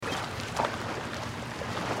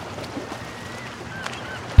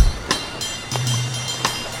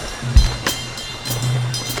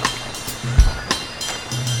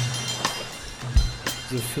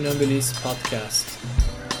Funambulist podcast.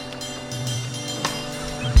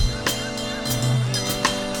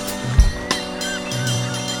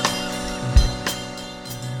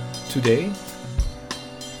 Today,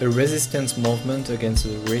 a resistance movement against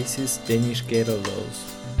the racist Danish Ghetto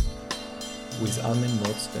laws with ALMEN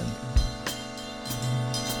MODSTAND.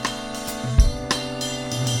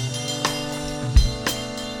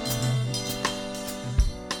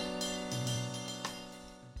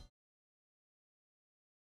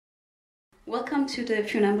 Welcome to the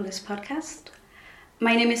Funambulist podcast.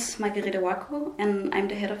 My name is Margareta Wako and I'm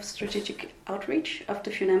the head of strategic outreach of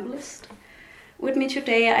the Funambulist. With me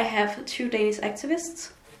today I have two Danish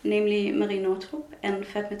activists, namely Marie Nortrup and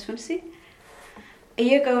Fatma Tunsi. A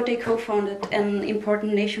year ago they co-founded an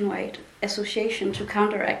important nationwide association to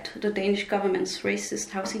counteract the Danish government's racist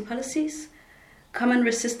housing policies. Common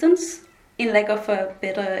Resistance, in lack of a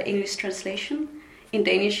better English translation, in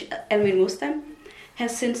Danish ALMEN,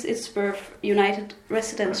 has since its birth united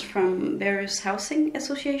residents from various housing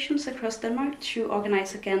associations across Denmark to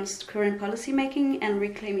organize against current policy making and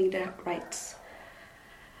reclaiming their rights.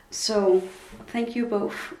 So, thank you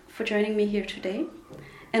both for joining me here today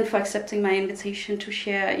and for accepting my invitation to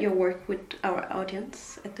share your work with our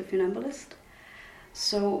audience at the Funambulist.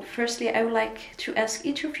 So, firstly, I would like to ask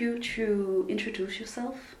each of you to introduce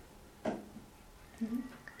yourself. Mm-hmm.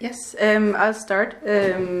 Yes, I'll start.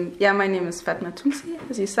 My name is Fatma Tunsi,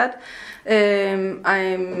 as you said.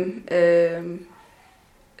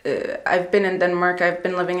 I've been in Denmark. I've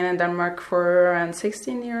been living in Denmark for around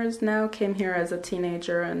 16 years now. Came here as a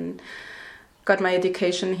teenager and got my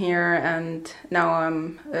education here. And now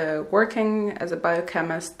I'm working as a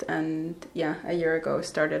biochemist. And a year ago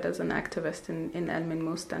started as an activist in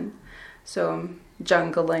MODSTAND. So I'm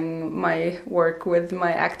jungling my work with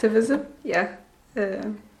my activism.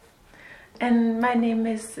 And my name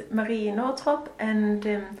is Marie Nortrup, and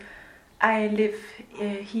I live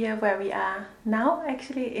here where we are now,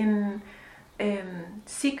 actually, in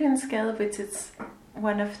Ghetto, which is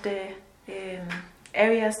one of the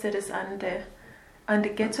areas that is on the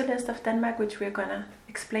ghetto list of Denmark, which we're gonna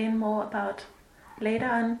explain more about later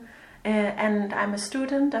on. And I'm a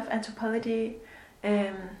student of anthropology.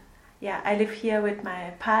 I live here with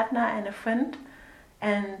my partner and a friend,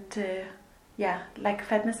 and like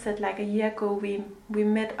Fatma said, like a year ago we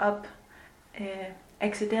met up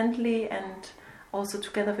accidentally and also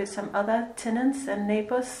together with some other tenants and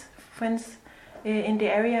neighbors, friends in the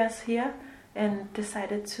areas here, and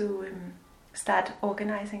decided to start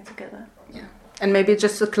organizing together. Yeah. And maybe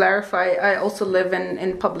just to clarify, I also live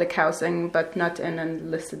in public housing, but not in a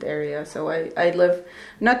listed area. So I live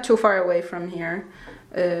not too far away from here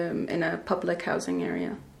in a public housing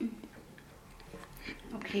area.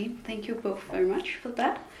 Okay, thank you both very much for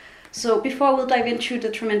that. So before we'll dive into the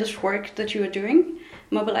tremendous work that you are doing,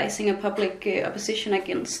 mobilizing a public opposition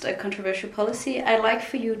against a controversial policy, I'd like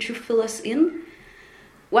for you to fill us in.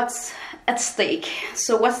 What's at stake?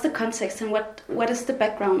 So what's the context and what is the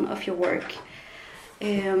background of your work?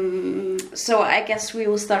 So I guess we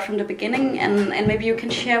will start from the beginning and maybe you can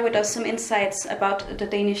share with us some insights about the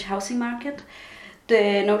Danish housing market,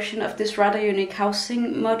 the notion of this rather unique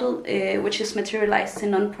housing model, which is materialized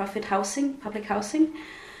in non-profit housing, public housing,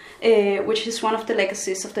 which is one of the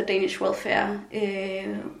legacies of the Danish welfare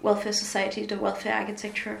society, the welfare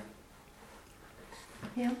architecture.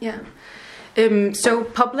 So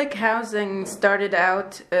public housing started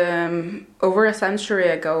out over a century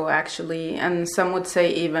ago, actually, and some would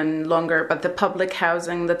say even longer, but the public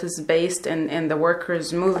housing that is based in the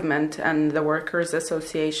workers' movement and the workers'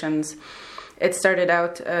 associations, it started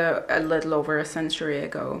out a little over a century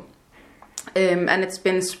ago. And it's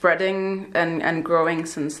been spreading and growing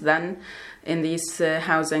since then in these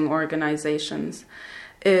housing organizations.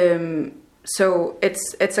 So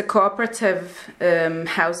it's a cooperative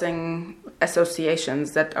housing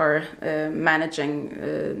associations that are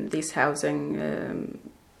managing these housing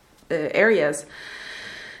areas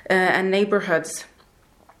and neighborhoods.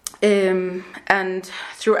 And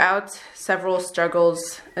throughout several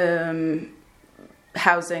struggles,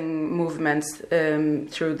 housing movements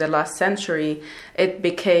through the last century, it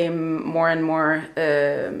became more and more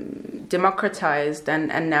democratized,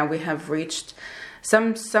 and now we have reached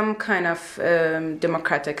some kind of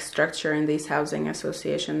democratic structure in these housing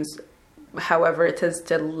associations. However, it is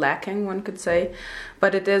still lacking, one could say,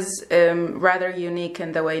 but it is rather unique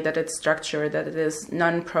in the way that it's structured, that it is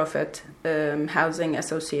non-profit housing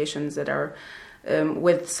associations that are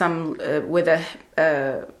with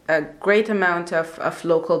a great amount of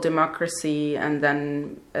local democracy and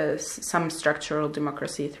then some structural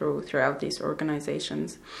democracy throughout these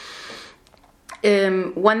organizations.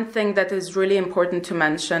 One thing that is really important to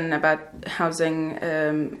mention about housing,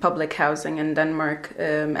 public housing in Denmark,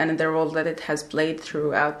 and the role that it has played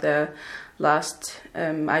throughout the last,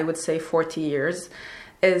 I would say, 40 years,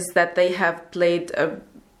 is that they have played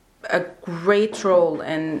a great role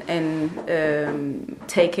in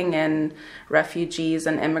taking in refugees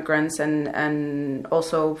and immigrants and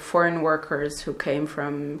also foreign workers who came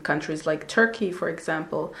from countries like Turkey, for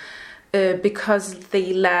example. Because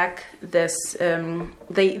they lack this,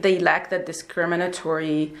 they lack that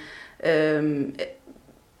discriminatory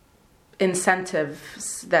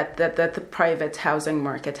incentives that the private housing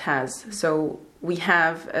market has. So we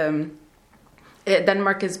have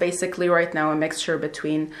Denmark is basically right now a mixture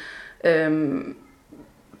between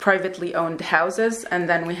privately owned houses, and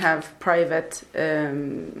then we have private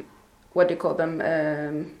what do you call them?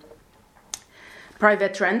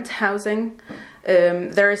 Private rent housing.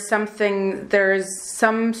 There is some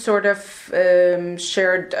sort of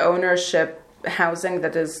shared ownership housing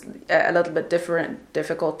that is a little bit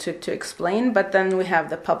difficult to explain, but then we have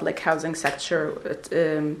the public housing sector, which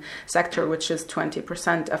is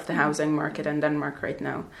 20% of the housing market in Denmark right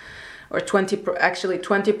now, or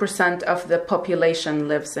 20% of the population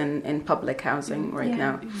lives in public housing right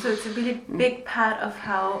now. So it's a really big part of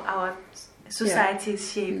how our society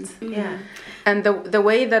is shaped. Yeah, and the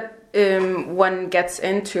way that one gets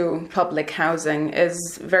into public housing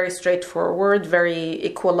is very straightforward, very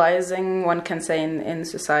equalizing. One can say in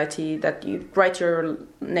society that you write your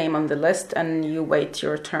name on the list and you wait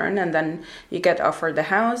your turn, and then you get offered a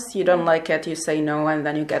house. You don't like it, you say no, and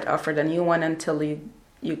then you get offered a new one until you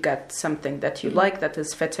get something that you like, that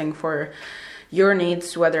is fitting for your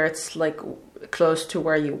needs, whether it's like close to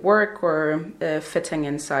where you work or fitting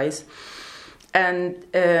in size. And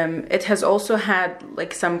it has also had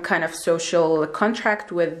like some kind of social contract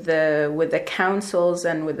with the councils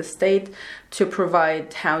and with the state to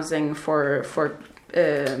provide housing for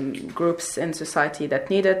groups in society that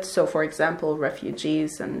need it. So, for example,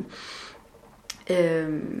 refugees and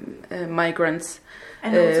migrants,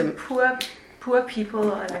 and also poor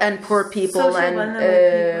people, and poor people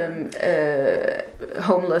and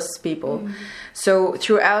homeless people. So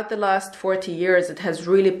throughout the last 40 years, it has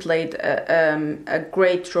really played a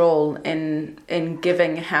great role in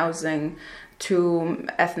giving housing to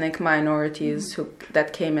ethnic minorities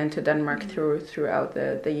that came into Denmark throughout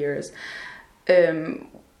the years. And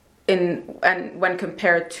when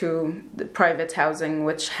compared to the private housing,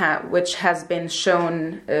 which has been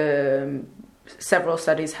shown, several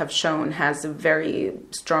studies have shown, has a very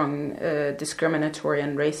strong discriminatory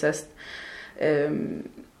and racist,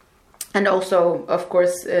 and also, of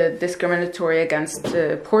course, discriminatory against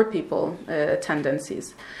poor people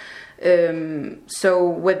tendencies. So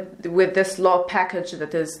with this law package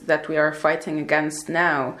that we are fighting against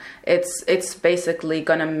now, it's basically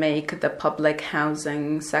gonna make the public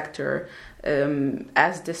housing sector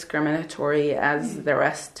as discriminatory as the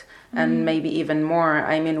rest, and maybe even more.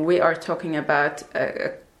 I mean, we are talking about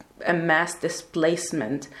a mass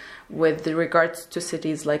displacement with regards to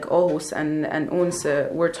cities like Aarhus and Odense.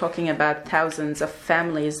 We're talking about thousands of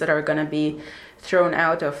families that are going to be thrown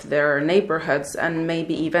out of their neighborhoods and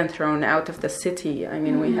maybe even thrown out of the city. I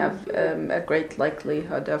mean, we have a great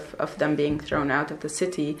likelihood of them being thrown out of the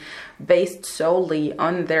city based solely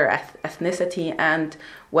on their ethnicity and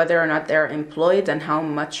whether or not they're employed and how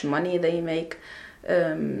much money they make.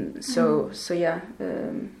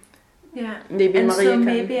 Yeah, maybe and Maria so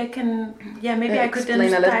maybe I can, maybe I could then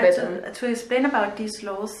start to explain about these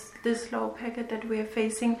laws, this law packet that we are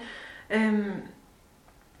facing.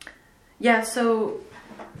 So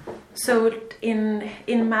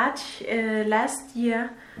in March last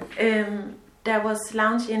year, there was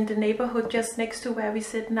launched in the neighborhood just next to where we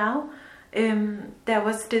sit now. There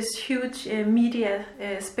was this huge media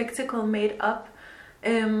spectacle made up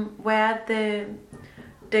where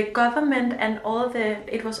the government and all the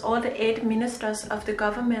 8 ministers of the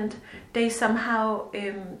government, they somehow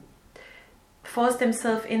forced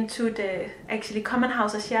themselves into the actually common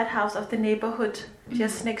house or shared house of the neighborhood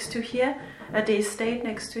just next to here, the estate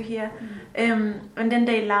next to here, and then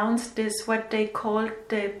they launched this what they called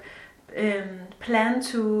the plan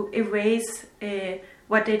to erase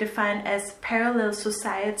what they define as parallel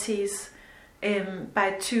societies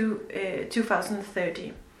by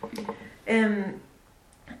 2030.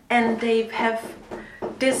 And they have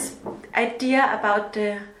this idea about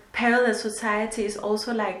the parallel society is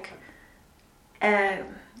also like a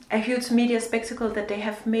a huge media spectacle that they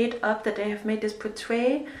have made up, that they have made this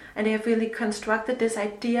portray, and they have really constructed this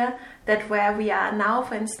idea that where we are now,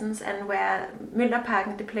 for instance, and where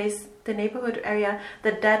Møllerparken, the neighborhood area,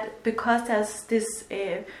 that because there's this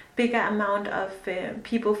bigger amount of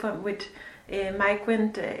people with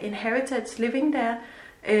migrant inheritance living there,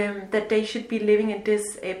 that they should be living in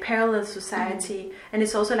this parallel society. And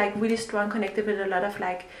it's also like really strong connected with a lot of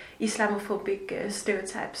like Islamophobic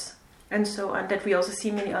stereotypes and so on, that we also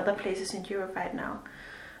see many other places in Europe right now.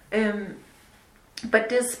 But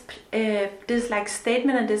this like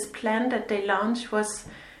statement and this plan that they launched was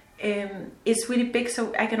is really big,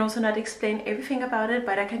 so I can also not explain everything about it,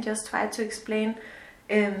 but I can just try to explain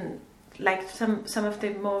like some of the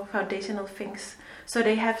more foundational things. So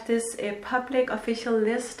they have this public official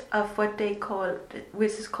list of what they call,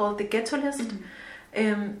 which is called the Ghetto list,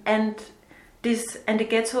 and the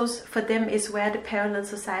ghettos for them is where the parallel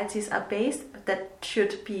societies are based that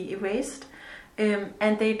should be erased,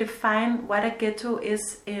 and they define what a ghetto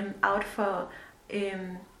is out for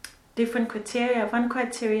different criteria. One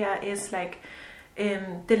criteria is like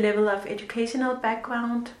the level of educational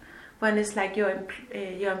background. One is like your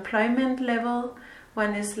employment level.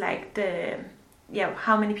 One is like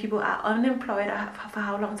how many people are unemployed, or for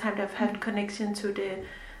how long time they've had connection to the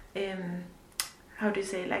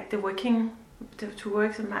the working to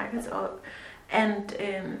works and markets, and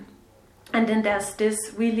then there's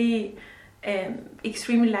this really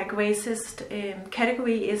extremely like racist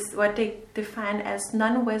category is what they define as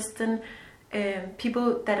non-Western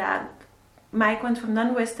people that are migrants from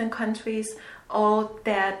non-Western countries or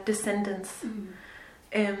their descendants.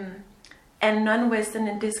 And non-Western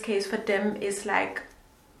in this case for them is like,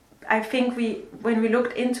 I think when we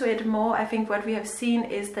looked into it more, I think what we have seen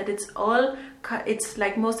is that it's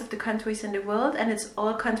like most of the countries in the world, and it's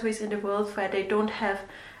all countries in the world where they don't have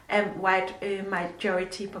a white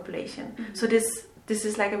majority population. So this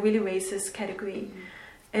is like a really racist category.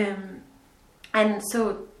 And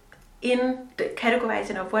so in the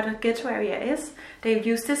categorizing of what a ghetto area is, they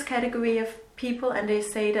use this category of people, and they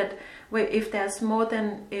say that if there's more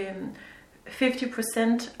than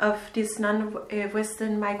 50% of this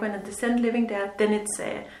non-Western migrant and descent living there, then it's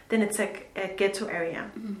a ghetto area.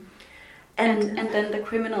 And then the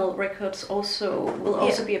criminal records will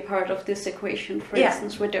also be a part of this equation, for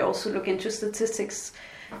instance, where they also look into statistics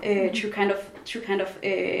to kind of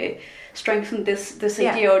strengthen this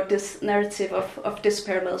idea or this narrative of this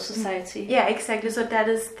parallel society. Yeah, exactly. So that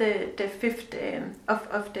is the fifth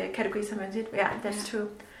of the categories I mentioned. Yeah, that's true.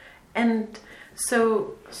 And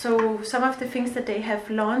so some of the things that they have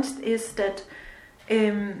launched is that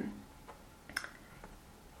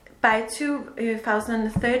by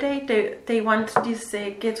 2030 they want these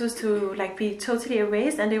ghettos to like be totally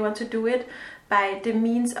erased, and they want to do it by the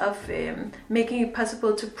means of making it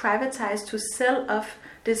possible to privatize, to sell off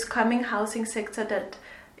this coming housing sector that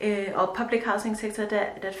or public housing sector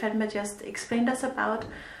that Fatma just explained us about.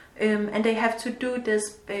 And they have to do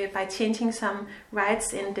this by changing some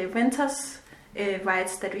rights in the renters'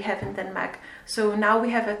 rights that we have in Denmark. So now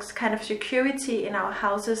we have a kind of security in our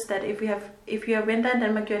houses that if you are a renter in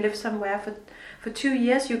Denmark, you live somewhere for 2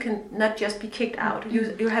 years, you can not just be kicked out.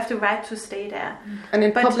 You have the right to stay there. And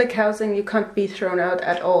in public housing, you can't be thrown out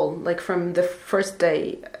at all. Like from the first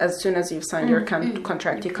day, as soon as you've signed your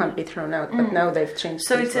contract, you can't be thrown out. But now they've changed.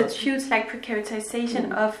 So it's a huge like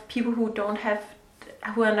precaritization of people who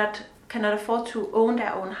cannot afford to own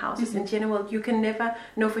their own houses. In general, you can never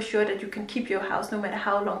know for sure that you can keep your house no matter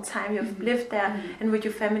how long time you've lived there and with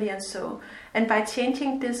your family and so. And by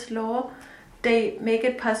changing this law, they make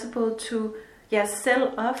it possible to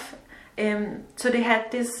sell off. So they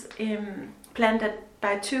had this plan that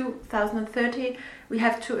by 2030 we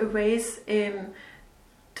have to erase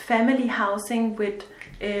family housing with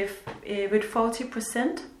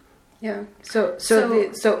 40%. Yeah.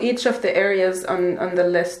 So each of the areas on the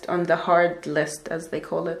list, on the hard list as they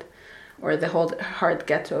call it, or the whole hard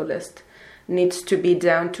ghetto list, needs to be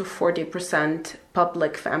down to 40%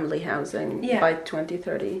 public family housing by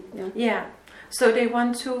 2030. Yeah. So they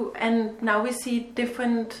want to, and now we see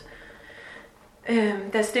different.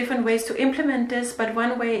 There's different ways to implement this, but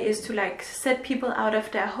one way is to like set people out of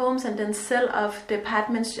their homes and then sell off the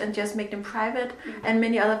apartments and just make them private. And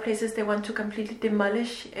many other places they want to completely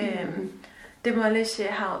demolish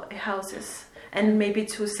houses, and maybe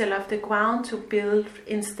to sell off the ground to build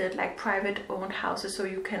instead like private owned houses, so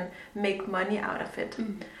you can make money out of it.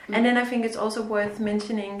 And then I think it's also worth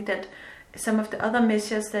mentioning that some of the other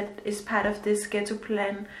measures that is part of this ghetto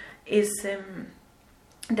plan is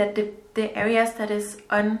that the areas that is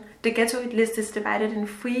on the ghetto list is divided in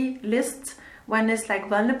 3 lists, One is like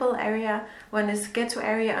vulnerable area, one is ghetto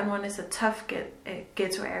area, and one is a tough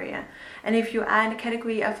ghetto area. And if you are in the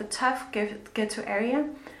category of a tough ghetto area,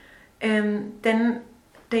 then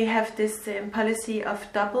they have this policy of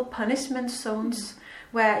double punishment zones,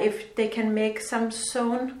 where if they can make some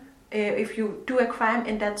zone, if you do a crime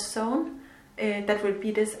in that zone, that will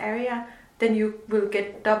be this area, then you will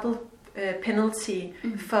get double penalty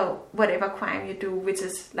for whatever crime you do, which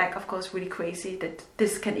is like, of course, really crazy that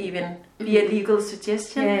this can even be a legal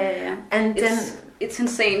suggestion. And it's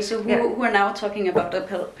insane. So who are now talking about the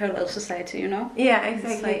parallel society, you know? Yeah,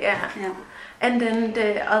 exactly. Like, yeah. And then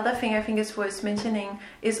the other thing I think is worth mentioning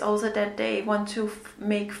is also that they want to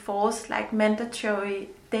make forced like mandatory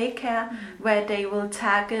daycare, where they will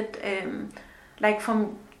target like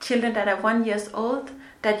from children that are 1 year old,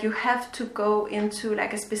 that you have to go into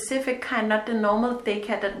like a specific kind, not the normal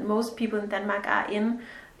daycare that most people in Denmark are in,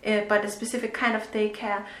 but a specific kind of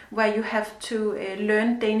daycare where you have to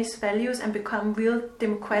learn Danish values and become real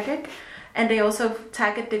democratic. And they also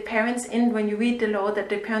target the parents in, when you read the law, that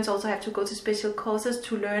the parents also have to go to special courses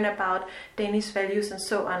to learn about Danish values and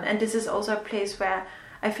so on. And this is also a place where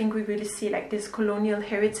I think we really see like this colonial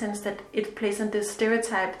heritage, that it plays on this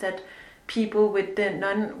stereotype that people with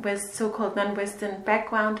the so-called non-Western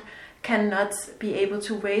background cannot be able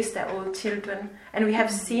to raise their own children. And we have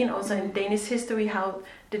seen also in Danish history how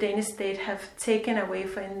the Danish state have taken away,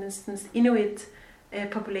 for instance, Inuit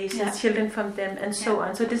populations, children from them, and so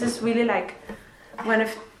on. So this is really like one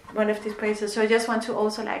of these places. So I just want to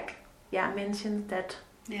also like mention that.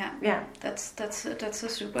 That's a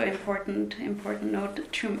super important note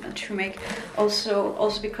to make.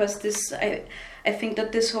 Also because this I think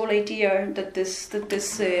that this whole idea that this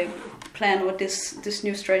plan or this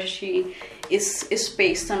new strategy is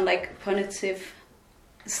based on like punitive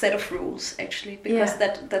set of rules, actually, because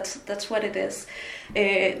that's what it is.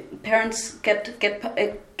 Parents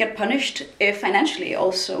get punished financially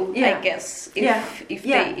also, I guess, if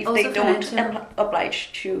they don't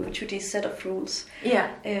oblige to this set of rules.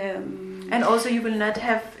 And also you will not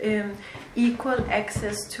have equal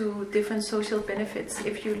access to different social benefits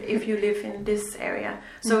if you live in this area.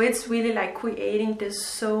 So it's really like creating this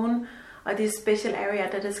zone or this special area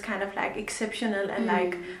that is kind of like exceptional and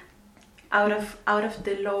like out of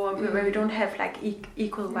the law, where we don't have like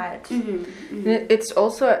equal rights. It's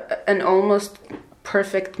also an almost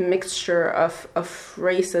perfect mixture of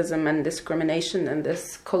racism and discrimination and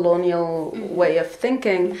this colonial way of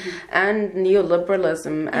thinking and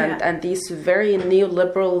neoliberalism and these very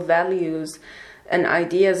neoliberal values and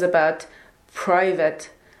ideas about private,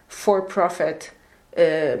 for-profit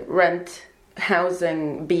rent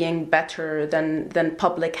housing being better than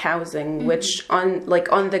public housing, which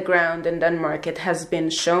on the ground in Denmark it has been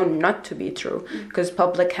shown not to be true, because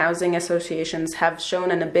public housing associations have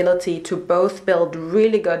shown an ability to both build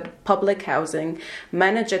really good public housing,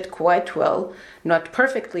 manage it quite well, not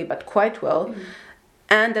perfectly but quite well,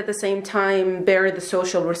 and at the same time bear the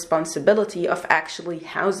social responsibility of actually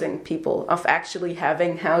housing people, of actually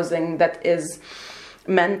having housing that is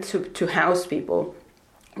meant to house people.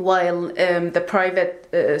 While the private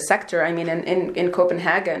sector, I mean, in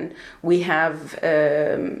Copenhagen, we have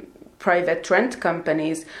private rent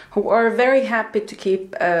companies who are very happy to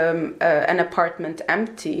keep an apartment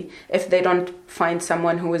empty if they don't find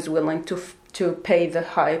someone who is willing to pay the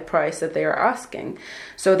high price that they are asking.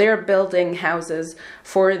 So they're building houses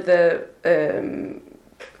for the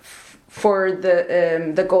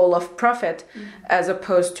goal of profit, as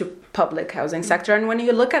opposed to public housing sector. And when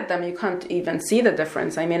you look at them, you can't even see the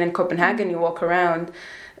difference. I mean, in Copenhagen, you walk around,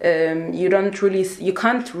 you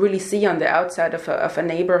can't really see on the outside of a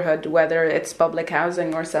neighborhood whether it's public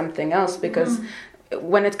housing or something else, because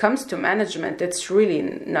when it comes to management, it's really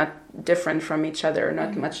not different from each other,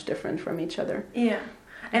 not much different from each other. Yeah,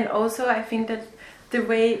 and also I think that the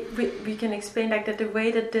way we can explain like that, the way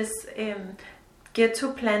that this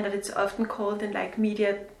ghetto plan, that it's often called in like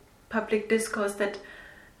media public discourse, that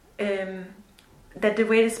the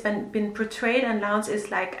way it's been portrayed and launched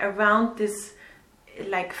is like around this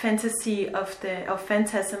like fantasy of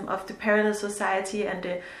phantasm of the parallel society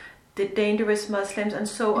and the dangerous Muslims and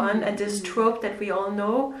so on, and this trope that we all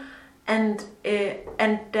know, and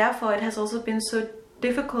therefore it has also been so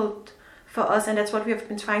difficult for us, and that's what we have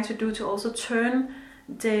been trying to do, to also turn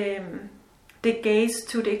the gaze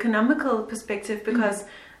to the economical perspective, because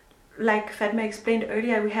like Fatma explained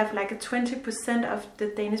earlier, we have like a 20% of the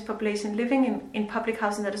Danish population living in public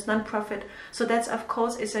housing that is non-profit. So that's, of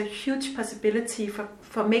course, is a huge possibility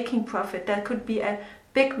for making profit. There could be a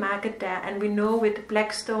big market there. And we know with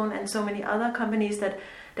Blackstone and so many other companies that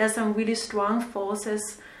there's some really strong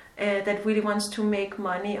forces that really wants to make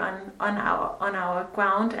money on our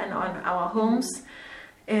ground and on our homes.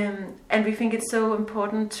 And we think it's so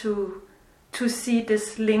important to see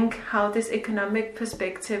this link, how this economic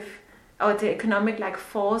perspective or the economic like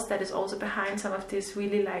force that is also behind some of this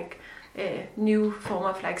really like new form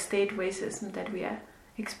of like state racism that we are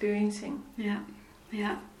experiencing. Yeah.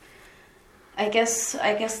 I guess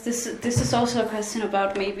this is also a question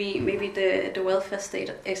about maybe the welfare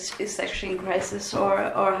state is actually in crisis,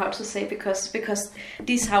 or how to say, because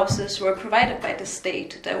these houses were provided by the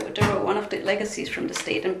state. They were one of the legacies from the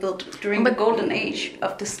state and built during the golden age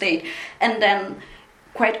of the state, and then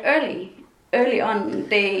quite early on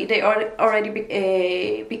they already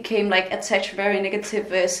became like attached very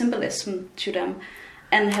negative symbolism to them,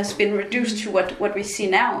 and has been reduced to what we see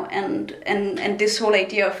now, and this whole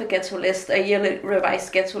idea of a ghetto list, a yearly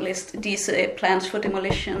revised ghetto list, these plans for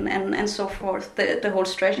demolition and so forth, the whole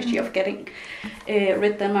strategy of getting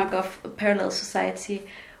rid Denmark of parallel society.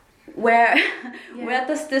 Where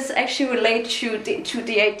does this actually relate to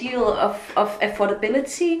the ideal of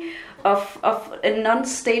affordability of a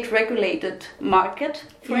non-state regulated market,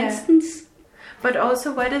 for instance? But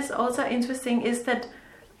also what is also interesting is that,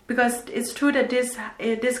 because it's true that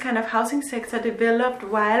this kind of housing sector developed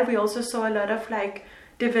while we also saw a lot of like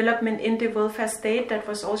development in the welfare state that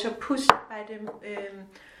was also pushed by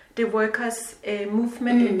the workers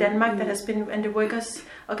movement in Denmark that has been, and the workers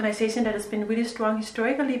organization that has been really strong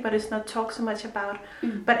historically, but it's not talked so much about.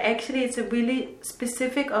 But actually it's a really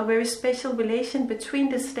specific or very special relation between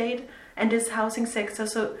the state and this housing sector.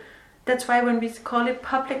 So that's why when we call it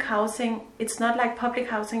public housing, it's not like public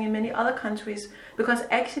housing in many other countries, because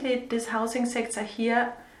actually this housing sector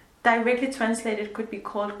here, directly translated, could be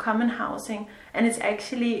called common housing, and it's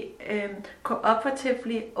actually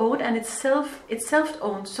cooperatively owned, and it's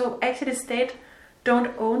self-owned. So actually the state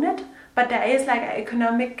don't own it, but there is like an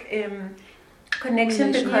economic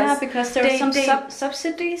connection, because there are some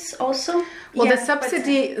subsidies also. Well, the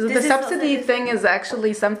subsidy thing is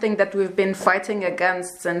actually something that we've been fighting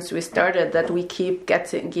against since we started, that we keep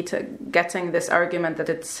getting this argument that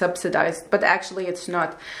it's subsidized, but actually it's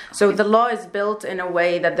not. So the law is built in a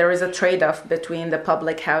way that there is a trade-off between the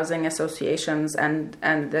public housing associations and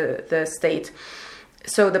the state.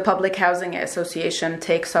 So the Public Housing Association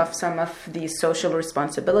takes off some of these social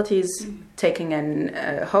responsibilities, taking in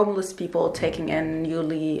homeless people, taking in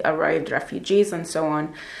newly arrived refugees, and so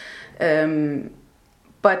on.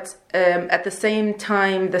 But at the same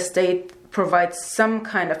time, the state provides some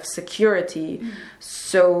kind of security,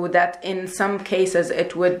 so that in some cases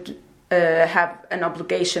it would have an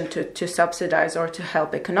obligation to subsidize or to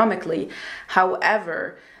help economically.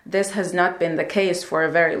 However, this has not been the case for a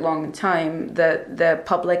very long time. The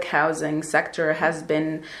public housing sector has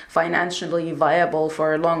been financially viable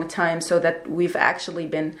for a long time, so that we've actually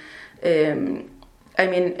been, in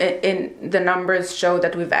the numbers show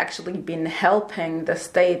that we've actually been helping the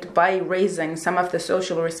state by raising some of the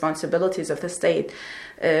social responsibilities of the state.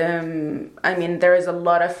 There is a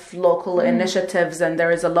lot of local initiatives, and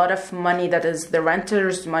there is a lot of money that is the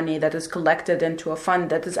renters' money that is collected into a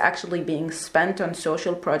fund that is actually being spent on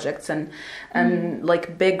social projects and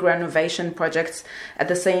like big renovation projects. At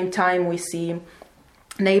the same time, we see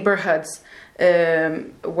neighborhoods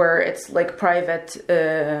where it's like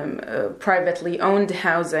privately owned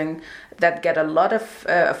housing that get a lot of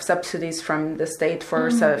subsidies from the state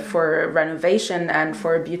for renovation and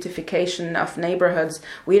for beautification of neighborhoods.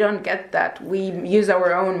 We don't get that. We use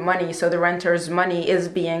our own money, so the renters' money is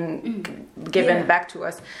being given back to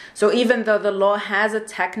us. So even though the law has a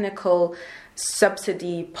technical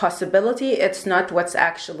subsidy possibility, it's not what's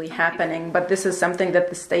actually happening. But this is something that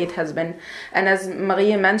the state has been, and as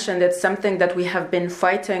Marie mentioned, it's something that we have been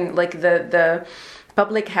fighting. Like the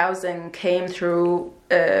public housing came through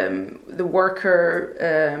the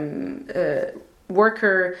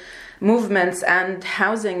worker movements and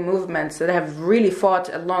housing movements that have really fought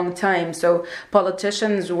a long time. So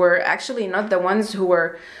politicians were actually not the ones who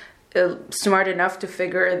were smart enough to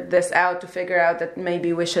figure this out, to figure out that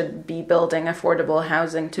maybe we should be building affordable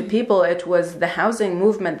housing to people. It was the housing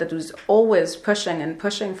movement that was always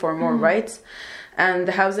pushing for more rights, and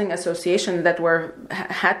the housing association that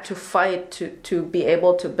had to fight to be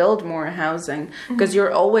able to build more housing, because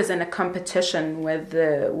you're always in a competition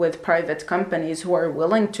with private companies who are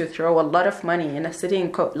willing to throw a lot of money in a city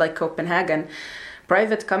like Copenhagen.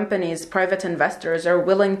 Private companies, private investors are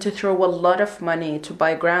willing to throw a lot of money to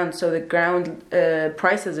buy ground, so the ground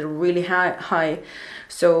prices are really high.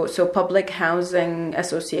 So public housing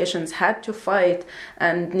associations had to fight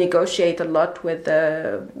and negotiate a lot with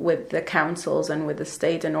the councils and with the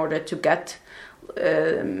state in order to get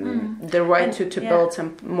the right to build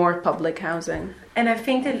some more public housing. And I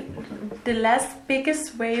think the last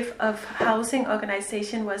biggest wave of housing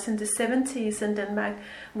organization was in the 70s in Denmark,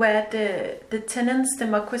 where the tenants'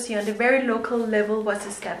 democracy on the very local level was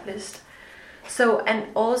established. So, and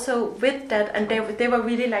also with that, and they were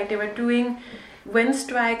really like, they were doing wind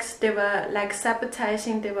strikes, they were like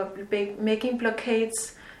sabotaging, they were making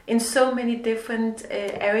blockades in so many different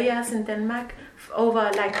areas in Denmark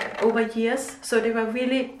over years. So they were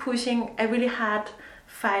really pushing a really hard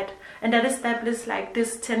fight, and that established like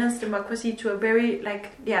this tenants' democracy to a very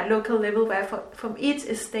local level, where from each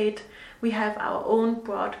estate we have our own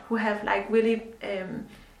board who have like really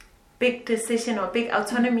big decision or big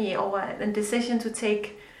autonomy over and decision to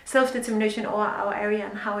take self-determination over our area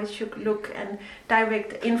and how it should look, and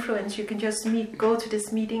direct influence. You can just go to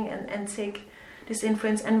this meeting and take this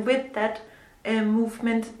influence. And with that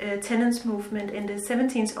movement, tenants movement in the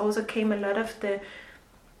 17th, also came a lot of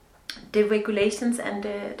the regulations and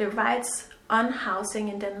the rights on housing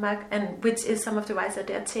in Denmark, and which is some of the rights that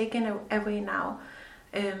they are taken away now.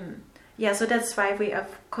 So that's why we of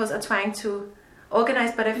course are trying to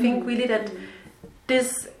organize, but I think really that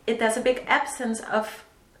there's a big absence of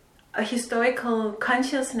a historical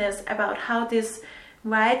consciousness about how these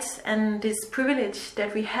rights and this privilege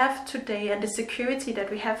that we have today and the security that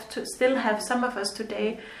we have to still have, some of us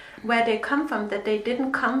today, where they come from, that they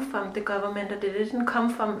didn't come from the government, or they didn't come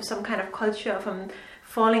from some kind of culture, from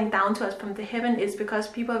falling down to us from the heaven. Is because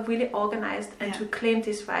people are really organized and to claim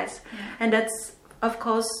these rights. And that's, of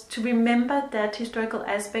course, to remember that historical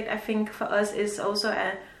aspect, I think for us is also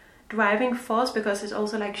a driving force, because it's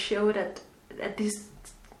also like show that these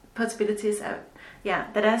possibilities are,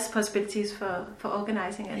 that there's possibilities for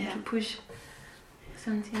organizing and to push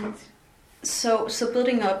something. So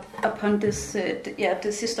building up upon this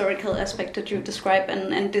this historical aspect that you describe,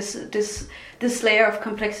 and this layer of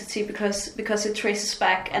complexity, because it traces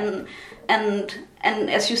back, and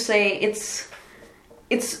as you say, it's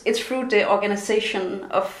through the organization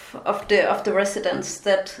of the residents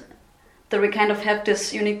that we kind of have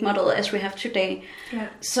this unique model as we have today.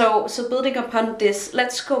 So building upon this,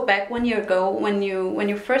 let's go back 1 year ago when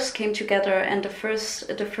you first came together and the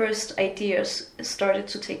first ideas started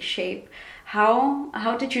to take shape.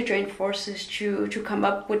 How did you join forces to come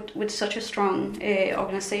up with such a strong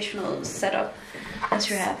organizational setup as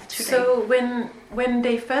you have today? So when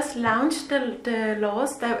they first launched the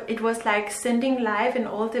laws, that it was like sending live in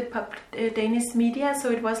all the Danish media.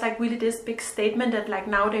 So it was like really this big statement that like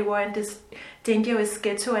now they were in this dangerous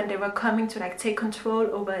ghetto and they were coming to like take control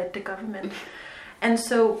over the government. And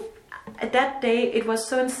so at that day, it was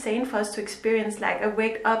so insane for us to experience. Like I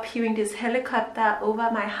wake up hearing this helicopter over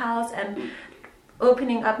my house and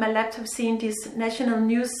opening up my laptop, seeing this national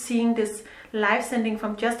news, seeing this live sending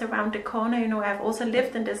from just around the corner. You know, I've also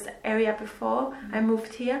lived in this area before I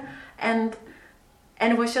moved here, and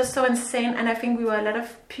it was just so insane. And I think we were a lot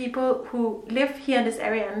of people who live here in this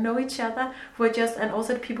area and know each other, who were just, and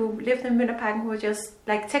also the people who lived in Münderparken, who were just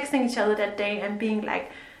like texting each other that day and being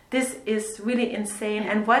like, this is really insane,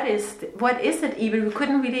 and what is it even? We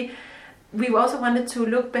couldn't really. We also wanted to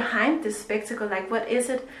look behind this spectacle, like what is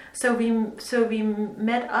it? So we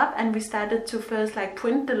met up and we started to first like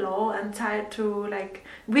print the law and try to like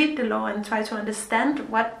read the law and try to understand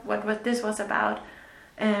what this was about.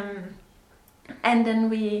 And then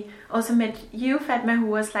we also met you, Fatma, who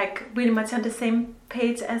was like really much on the same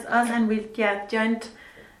page as us, and we joined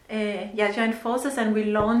forces, and we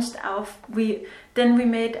launched we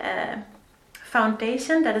made a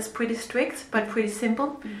foundation that is pretty strict but pretty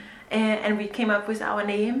simple, and we came up with our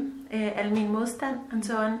name, MODSTAND, and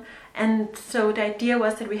so on. And so the idea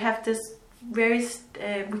was that we have this very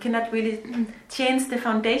we cannot really change the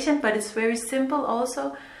foundation, but it's very simple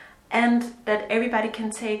also, and that everybody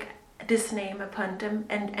can take this name upon them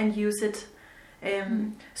and use it.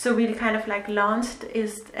 So we kind of like launched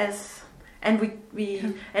and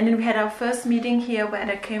then we had our first meeting here, where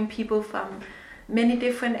there came people from many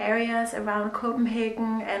different areas around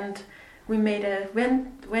Copenhagen, and we made a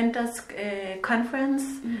vendors conference.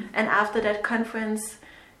 And after that conference,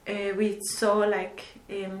 we saw like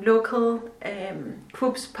local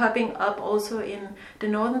groups popping up also in the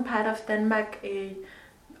northern part of Denmark,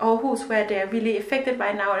 Aarhus, where they're really affected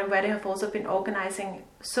right now, and where they have also been organizing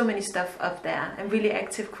so many stuff up there, a really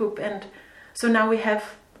active group. And so now we have,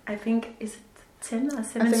 I think, is it 10 or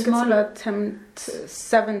 7 I think small? It's about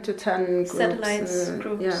 7 to 10 groups. Satellites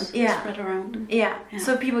groups spread around. Yeah.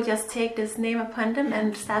 So people just take this name upon them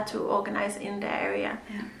and start to organize in the area.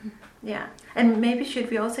 Yeah. And maybe should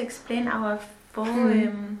we also explain our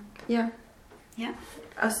forum? Yeah.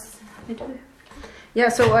 Us. Yeah,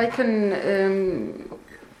 so I can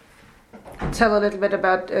tell a little bit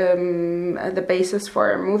about the basis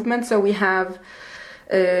for our movement. So we have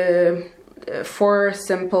 4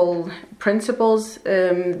 simple principles.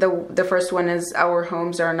 The first one is our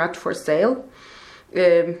homes are not for sale.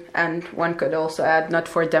 And one could also add not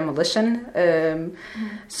for demolition.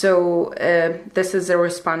 So this is a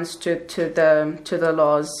response to the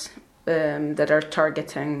laws that are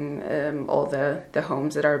targeting all the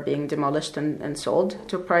homes that are being demolished and sold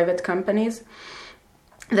to private companies.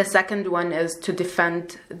 The second one is to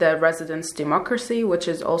defend the residents' democracy, which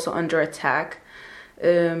is also under attack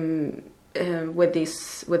with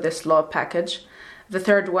this law package. The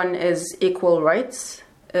third one is equal rights,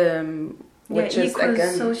 which is equal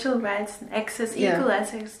again social rights and equal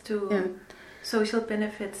access to social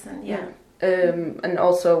benefits and and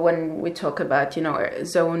also when we talk about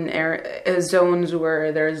zones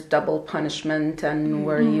where there's double punishment and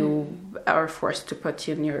where you are forced to put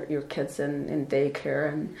your kids in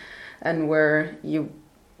daycare and where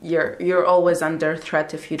you're always under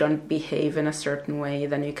threat if you don't behave in a certain way,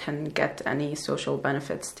 then you can get any social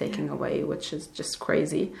benefits taken away, which is just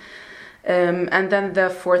crazy. And then the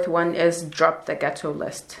fourth one is drop the ghetto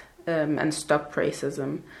list and stop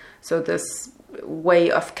racism. So this way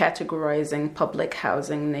of categorizing public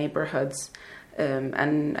housing neighborhoods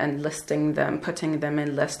and listing them, putting them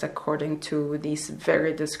in list according to these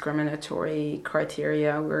very discriminatory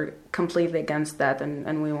criteria, we're completely against that,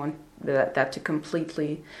 and we want that to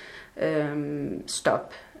completely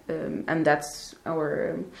stop. And that's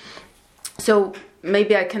our... So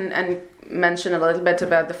maybe I can mention a little bit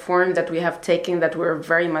about the form that we have taken, that we're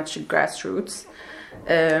very much grassroots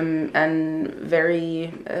and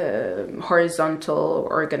very horizontal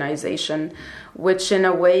organization, which in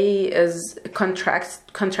a way is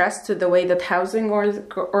contrast to the way that housing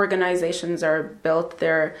organizations are built.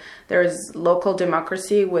 There's local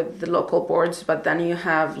democracy with the local boards, but then you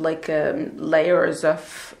have like layers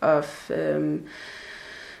of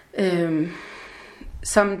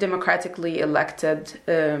some democratically elected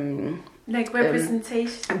like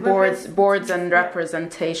representation boards and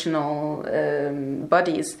representational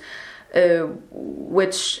bodies,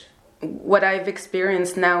 which what I've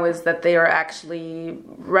experienced now is that they are actually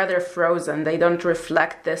rather frozen. They don't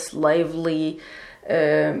reflect this lively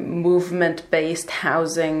movement-based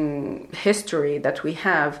housing history that we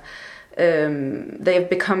have. They've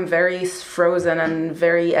become very frozen and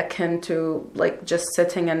very akin to like just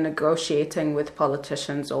sitting and negotiating with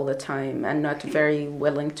politicians all the time and not very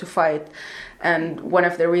willing to fight. And one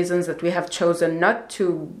of the reasons that we have chosen not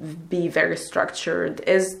to be very structured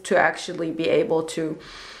is to actually be able to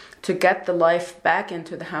get the life back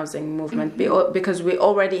into the housing movement, because we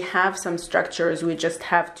already have some structures. We just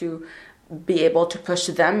have to be able to push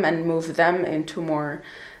them and move them into more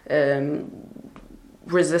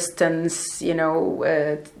resistance,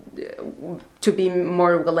 to be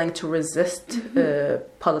more willing to resist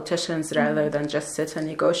politicians rather than just sit and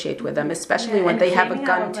negotiate with them, especially when they have a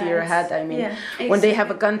gun to your head. I mean, when they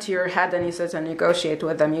have a gun to your head and you sit and negotiate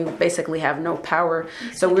with them, you basically have no power.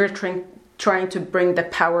 Exactly. So we're trying to bring the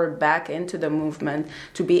power back into the movement,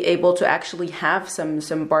 to be able to actually have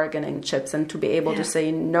some bargaining chips and to be able to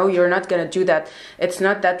say, no, you're not going to do that. It's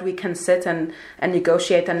not that we can sit and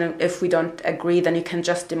negotiate, and if we don't agree, then you can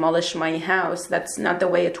just demolish my house. That's not the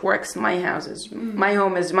way it works. My house is my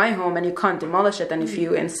home is my home, and you can't demolish it. And if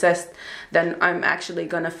you insist, then I'm actually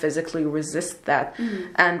going to physically resist that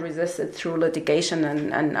and resist it through litigation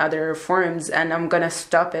and other forms, and I'm going to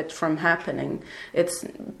stop it from happening. It's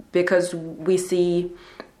because we see,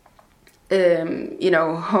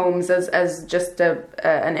 homes as just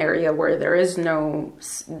an area where there is no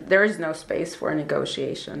space for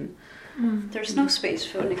negotiation. There's no space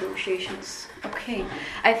for negotiations. Okay,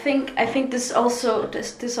 I think this also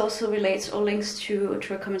relates or links to a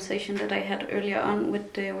conversation that I had earlier on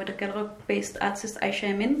with the Ghetto-based artist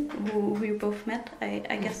ALMEN, who you both met.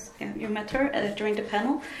 I guess you met her during the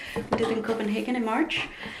panel we did in Copenhagen in March.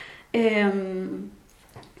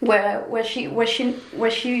 Where she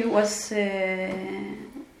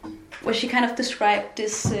kind of described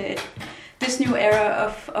this new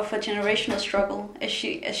era of a generational struggle, as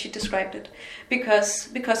she described it, because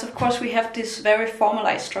of course we have this very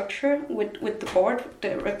formalized structure with the board,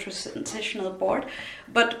 the representational board,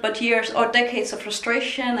 but years or decades of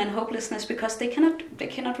frustration and hopelessness, because they cannot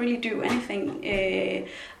really do anything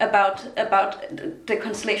about the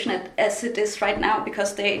constellation as it is right now,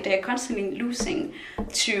 because they are constantly losing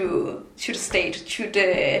to the state, to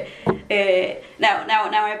the now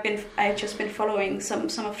I've just been following some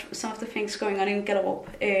of the things going on in Ghetto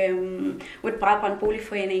with Brabrand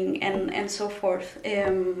Boligforening and so forth.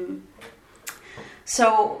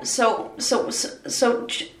 So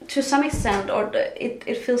to some extent,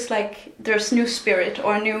 it feels like there's new spirit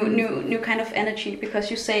or new kind of energy, because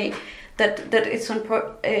you say that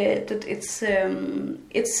it's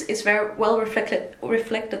it's very well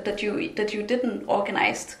reflected that you didn't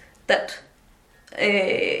organize that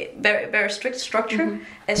very strict structure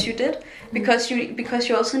as you did, because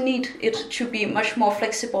you also need it to be much more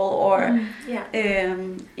flexible or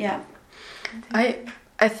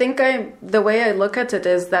I think the way I look at it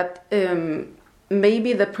is that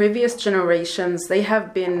maybe the previous generations, they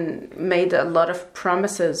have been made a lot of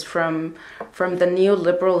promises from the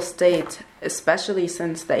neoliberal state, especially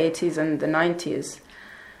since the 80s and the 90s,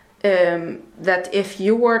 that if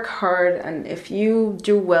you work hard and if you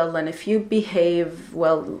do well and if you behave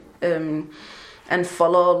well and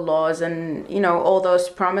follow laws and, you know, all those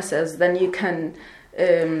promises, then you can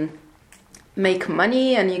make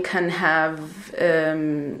money and you can have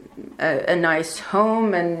a nice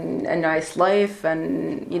home and a nice life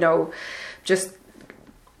and, you know, just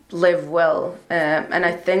live well. And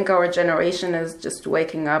I think our generation is just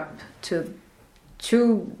waking up to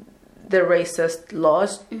the racist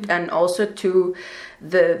laws and also to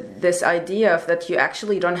this idea of that you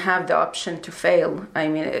actually don't have the option to fail. I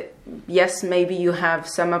mean, yes, maybe you have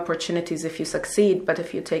some opportunities if you succeed, but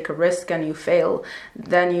if you take a risk and you fail,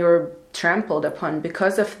 then you're trampled upon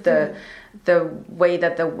because of the way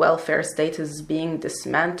that the welfare state is being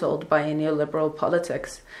dismantled by neoliberal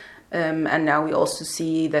politics. And now we also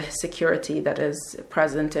see the security that is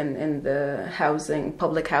present in the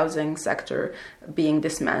public housing sector being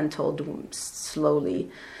dismantled slowly.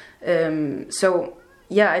 So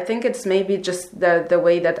yeah, I think it's maybe just the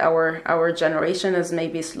way that our generation is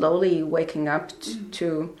maybe slowly waking up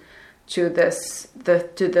to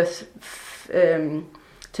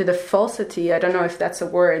the falsity. I don't know if that's a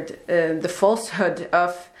word. The falsehood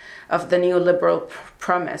of the neoliberal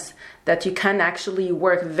promise that you can actually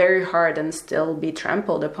work very hard and still be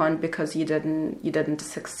trampled upon because you didn't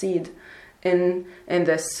succeed in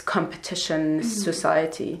this competition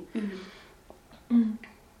society.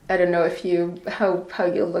 I don't know if how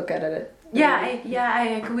you look at it.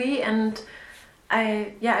 I agree, and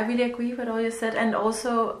I really agree with all you said, and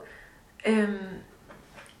also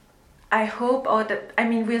I hope,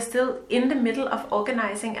 we're still in the middle of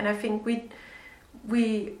organizing, and I think we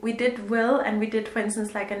did well, and we did, for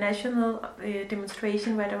instance, like a national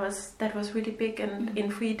demonstration where that was really big and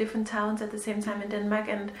in 3 different towns at the same time in Denmark,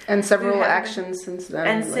 and several actions since then,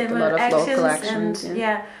 and like several a lot of actions, local actions,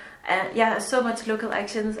 and so much local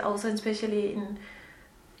actions also, especially in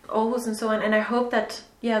Aarhus and so on. And I hope that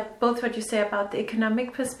both what you say about the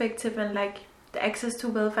economic perspective and like the access to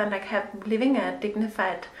welfare and like living a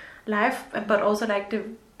dignified life, but also like the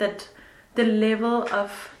level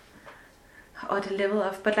of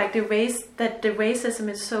but like the racism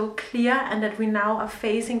is so clear, and that we now are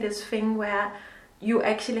facing this thing where you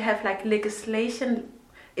actually have like legislation.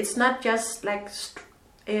 It's not just like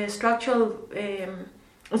structural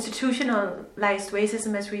institutionalized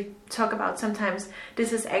racism as we talk about sometimes.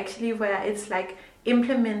 This is actually where it's like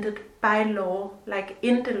implemented by law, like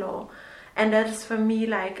in the law, and that is for me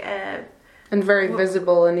like and very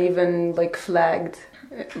visible and even like flagged,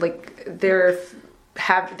 like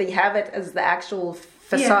they have it as the actual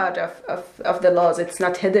facade of the laws. It's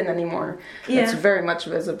not hidden anymore. It's very much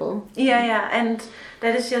visible. And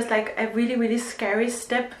that is just like a really, really scary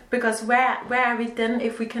step, because where are we then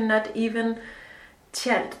if we cannot even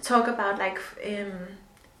talk about like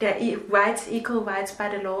their equal rights by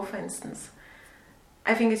the law, for instance.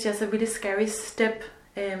 I think it's just a really scary step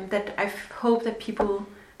that I hope that people,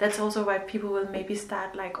 that's also why people will maybe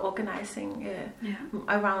start like organizing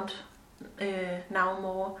around now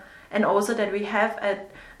more. And also that we have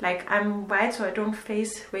I'm white, so I don't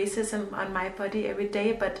face racism on my body every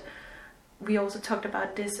day, but we also talked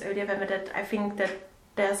about this earlier, that I think that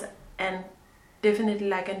there's definitely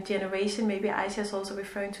like a generation, maybe Aisha is also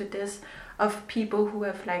referring to this, of people who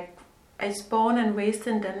have like, is born and raised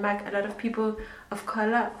in Denmark, a lot of people of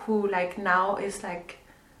color who like now is like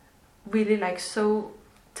really like so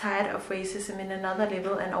tired of racism in another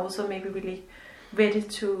level, and also maybe really ready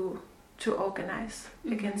to organize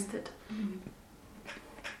against it.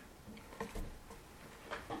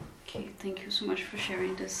 Okay, thank you so much for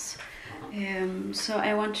sharing this. So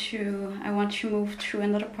I want to move to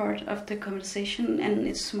another part of the conversation, and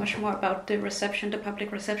it's much more about the reception, the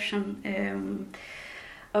public reception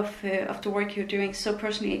of the work you're doing. So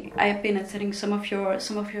personally, I have been attending some of your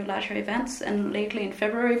larger events, and lately in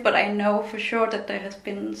February. But I know for sure that there has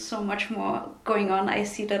been so much more going on. I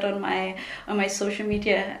see that on my social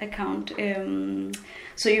media account.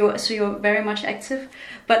 So you're very much active.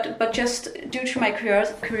 But just due to my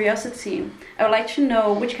curiosity, I would like to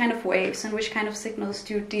know which kind of waves and which kind of signals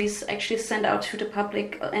do these actually send out to the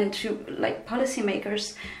public and to like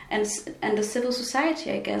policymakers and the civil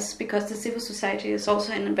society, I guess, because the civil society is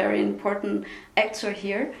also a very important actor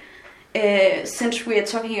here. Since we are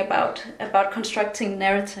talking about constructing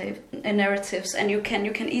narratives, and you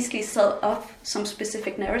can easily sell off some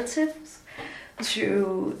specific narratives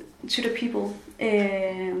to the people.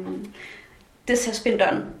 This has been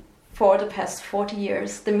done for the past 40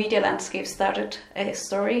 years. The media landscape started a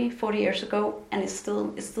story 40 years ago, and it's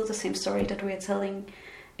still the same story that we are telling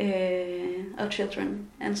our children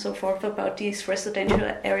and so forth about these residential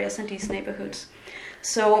areas and these neighborhoods.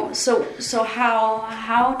 So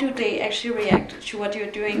how do they actually react to what you're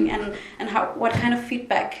doing, and what kind of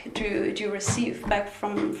feedback do you receive back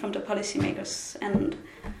from the policymakers and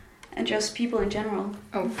just people in general?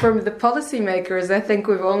 Oh, from the policymakers, I think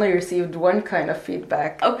we've only received one kind of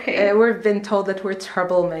feedback. Okay. We've been told that we're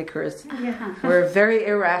troublemakers. Yeah. We're very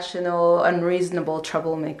irrational, unreasonable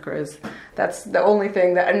troublemakers. That's the only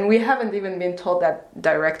thing and we haven't even been told that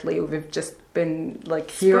directly. We've just been like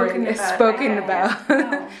spoken about.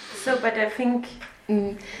 Wow. So, but I think,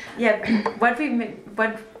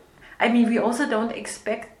 we also don't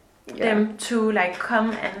expect them to like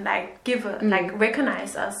come and like give like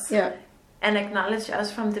recognize us and acknowledge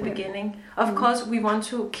us from the beginning. Of course, we want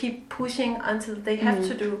to keep pushing until they have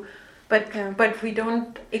to do, but we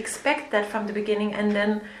don't expect that from the beginning. And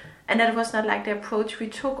that was not like the approach we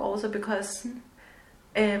took also, because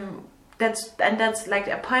that's like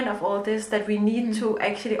a point of all this, that we need to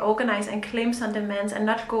actually organize and claim some demands and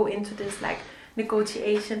not go into this like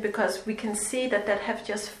negotiation, because we can see that have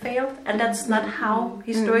just failed, and that's not how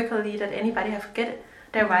historically that anybody have get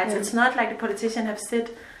their rights. It's not like the politician have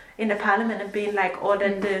sit in the parliament and been like,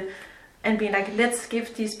 let's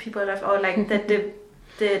give these people or like that the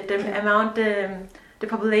amount the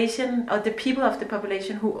population or the people of the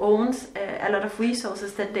population who owns a lot of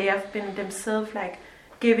resources, that they have been themselves like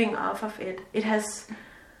giving off of it. It has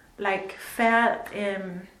like fair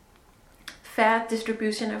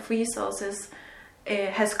distribution of resources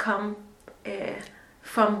has come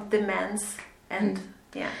from demands and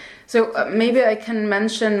So maybe I can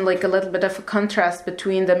mention like a little bit of a contrast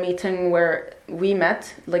between the meeting where we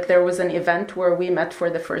met, like there was an event where we met for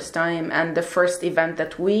the first time, and the first event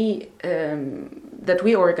that we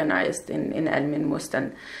organized in ALMEN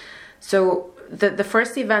MODSTAND. So the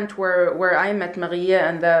first event where I met Maria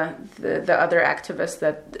and the other activists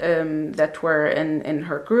that were in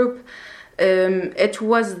her group, it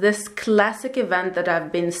was this classic event that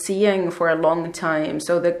I've been seeing for a long time.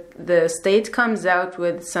 So the state comes out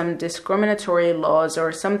with some discriminatory laws,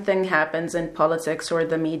 or something happens in politics or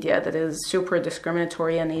the media that is super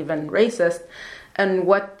discriminatory and even racist. And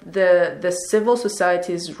what the civil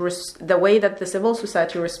society's the way that the civil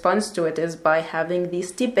society responds to it is by having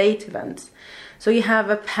these debate events. So you have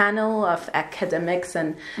a panel of academics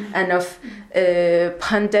and of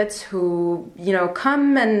pundits who,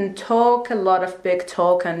 come and talk a lot of big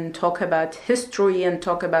talk and talk about history and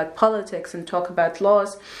talk about politics and talk about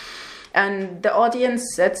laws. And the audience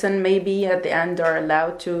sits and maybe at the end are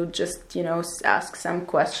allowed to just, ask some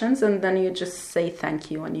questions, and then you just say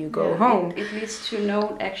thank you and you go home. It leads to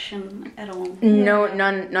no action at all. No,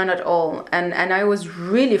 none at all. And I was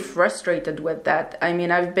really frustrated with that. I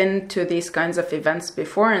mean, I've been to these kinds of events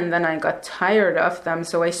before, and then I got tired of them,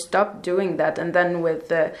 so I stopped doing that. And then with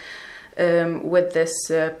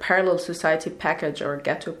this parallel society package or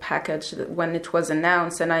ghetto package, when it was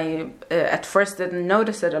announced, and I at first didn't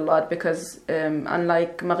notice it a lot because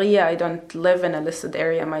unlike Maria, I don't live in a listed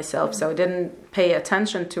area myself, so I didn't pay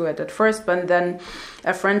attention to it at first. But then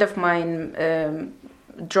a friend of mine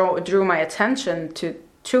drew my attention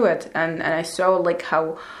to it, and I saw like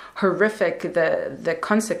how horrific the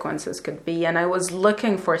consequences could be, and I was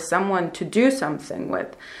looking for someone to do something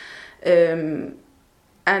with.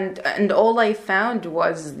 And all I found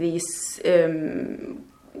was these,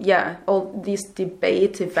 all these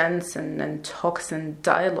debate events and talks and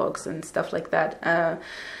dialogues and stuff like that.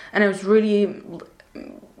 And I was really,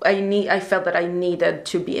 I felt that I needed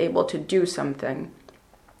to be able to do something.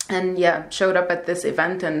 And showed up at this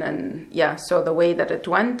event and so the way that it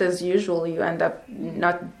went is usually you end up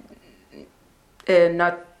not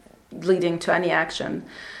leading to any action.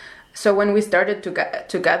 So when we started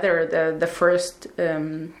to gather the first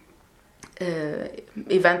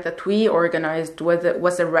event that we organized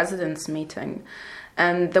was a residents' meeting.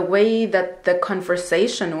 And the way that the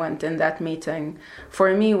conversation went in that meeting,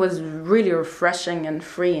 for me, was really refreshing and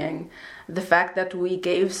freeing. The fact that we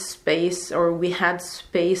gave space, or we had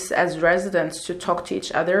space as residents to talk to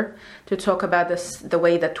each other, to talk about the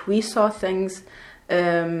way that we saw things,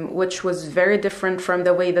 which was very different from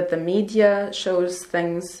the way that the media shows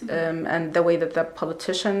things, and the way that the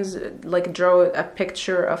politicians draw a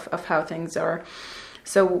picture of how things are.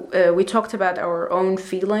 So we talked about our own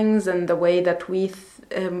feelings and the way that we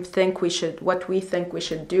think we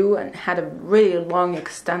should do, and had a really long,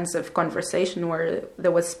 extensive conversation where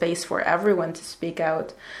there was space for everyone to speak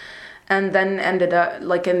out, and then ended up,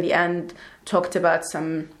 in the end, talked about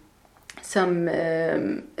some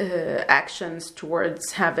actions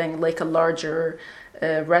towards having a larger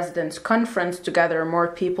residents' conference to gather more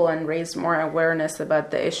people and raise more awareness about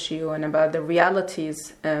the issue and about the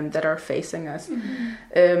realities that are facing us.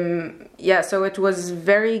 So it was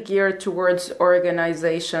very geared towards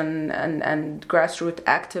organization and grassroots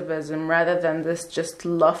activism, rather than this just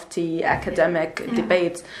lofty academic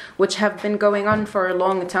debates, which have been going on for a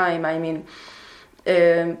long time. I mean,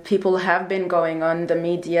 people have been going on the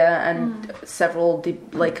media and several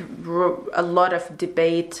a lot of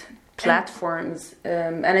debate platforms,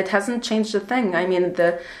 and it hasn't changed a thing. I mean,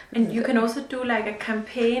 and you can also do a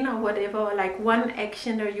campaign or whatever, or one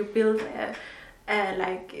action, or you build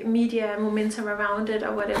a media momentum around it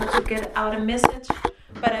or whatever to get out a message.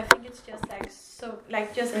 But I think it's just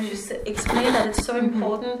just as you explained, that it's so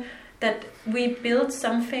important that we build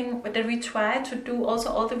something, that we try to do also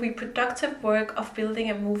all the reproductive work of building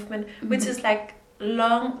a movement, which is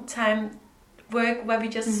long time work where we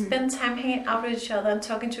just spend time hanging out with each other and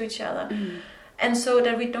talking to each other. And so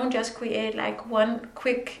that we don't just create one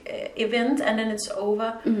quick event and then it's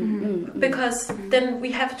over, because then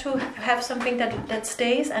we have to have something that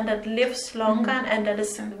stays and that lives longer and that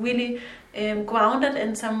is really grounded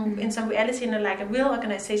in some reality, in a real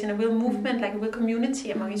organization, a real movement, a real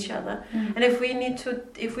community among each other. And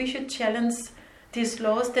if we should challenge these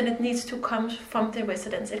laws, then it needs to come from the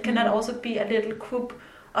residents. It cannot also be a little group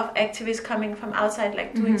of activists coming from outside,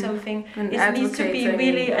 doing something. And it needs to be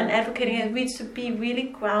really advocating. It needs to be really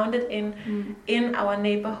grounded in our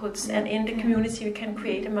neighborhoods and in the community we can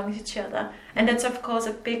create among each other. And that's of course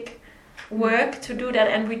a big work to do that,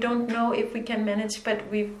 and we don't know if we can manage, but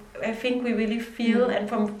I think we really feel, and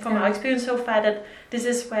from our experience so far, that this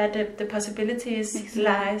is where the possibilities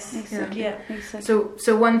lies. Exactly. Yeah. Exactly.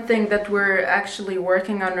 So one thing that we're actually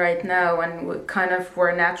working on right now, and we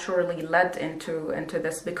were naturally led into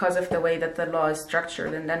this because of the way that the law is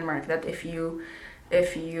structured in Denmark, that if you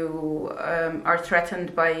are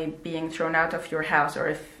threatened by being thrown out of your house, or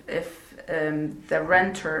if the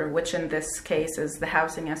renter, which in this case is the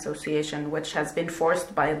housing association, which has been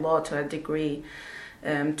forced by law to a degree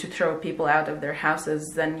to throw people out of their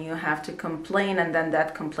houses, then you have to complain, and then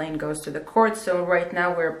that complaint goes to the court. So right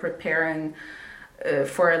now we're preparing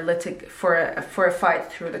for a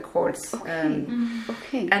fight through the courts.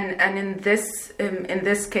 Okay. And in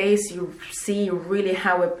this case, you see really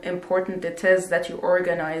how important it is that you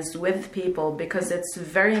organize with people, because it's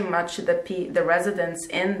very much the residents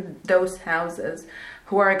in those houses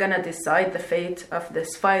who are going to decide the fate of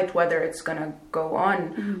this fight, whether it's going to go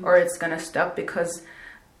on or it's going to stop, because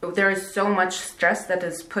there is so much stress that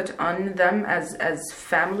is put on them as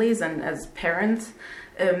families and as parents.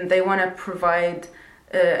 They want to provide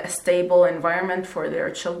a stable environment for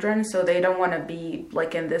their children, so they don't want to be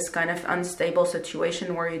in this kind of unstable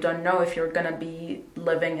situation where you don't know if you're going to be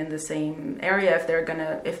living in the same area,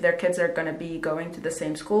 if their kids are going to be going to the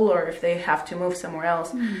same school, or if they have to move somewhere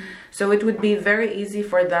else. So it would be very easy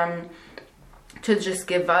for them to just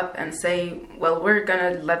give up and say, well, we're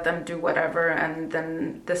going to let them do whatever, and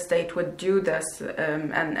then the state would do this,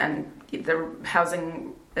 and the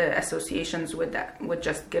housing associations would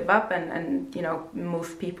just give up and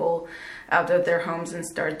move people out of their homes and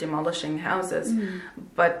start demolishing houses.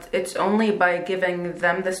 But it's only by giving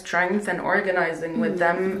them the strength and organizing with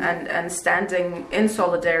them and standing in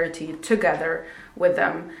solidarity together with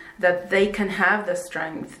them that they can have the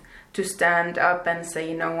strength to stand up and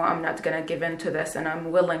say, no, I'm not going to give in to this, and I'm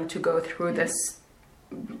willing to go through this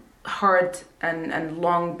hard and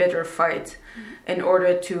long, bitter fight in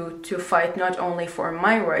order to fight not only for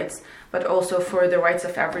my rights, but also for the rights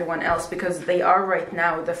of everyone else, because they are right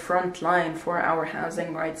now the front line for our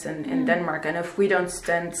housing rights in Denmark. And if we don't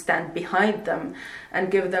stand behind them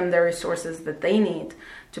and give them the resources that they need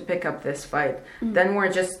to pick up this fight, then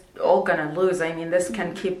we're just all gonna lose. I mean, this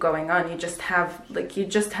can keep going on. You just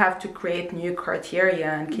have to create new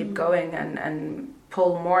criteria and keep going and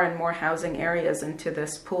pull more and more housing areas into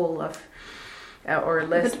this pool of or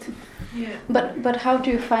list. But how do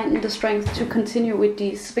you find the strength to continue with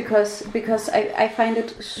these? Because I find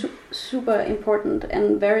it super important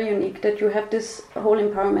and very unique that you have this whole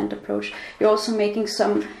empowerment approach. You're also making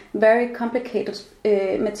some very complicated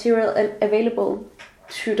material available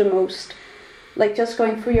to the most. Like just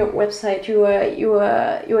going through your website,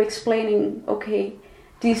 you're explaining, okay,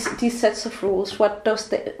 these sets of rules. What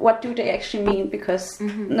do they actually mean? Because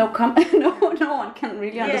no one can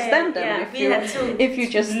really understand them if you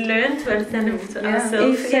just learn to understand them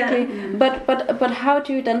ourselves. Exactly. Yeah. But how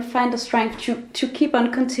do you then find the strength to keep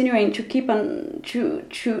on continuing, to keep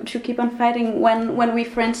on fighting when we,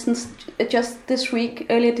 for instance, just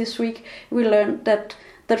earlier this week, we learned that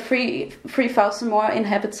 3,000 more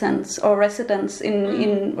inhabitants or residents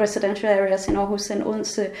in residential areas in Aarhus and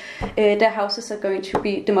Odense, their houses are going to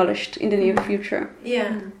be demolished in the near future.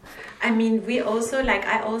 Yeah. I mean, we also, like,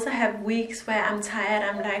 I also have weeks where I'm tired.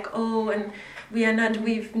 I'm like, and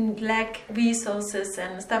we lack resources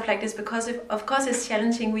and stuff like this, because of course it's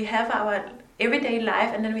challenging. We have our everyday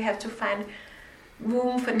life, and then we have to find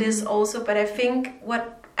room for this also. But I think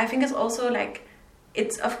is also like,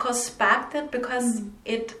 it's of course sparked it, because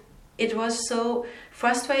it was so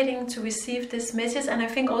frustrating to receive this message, and I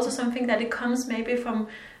think also something that it comes maybe from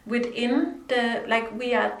within the, like,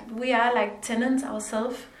 we are like tenants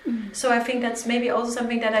ourselves. So I think that's maybe also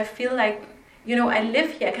something that I feel like, I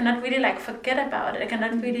live here, I cannot really like forget about it, I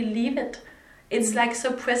cannot really leave it. It's like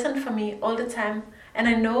so present for me all the time, and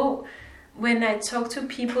I know when I talk to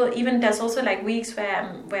people, even there's also like weeks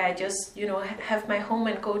where I just have my home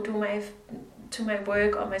and go do to my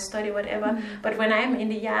work or my study, whatever. But when I'm in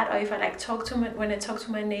the yard, or if I like when I talk to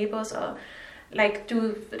my neighbors, or like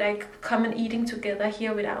do like common eating together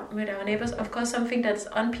here with our neighbors, of course something that's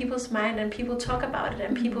on people's mind, and people talk about it,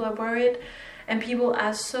 and people are worried, and people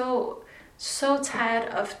are so tired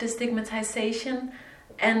of the stigmatization,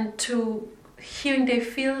 and to hearing they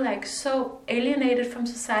feel like so alienated from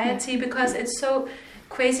society, because it's so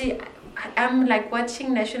crazy. I'm like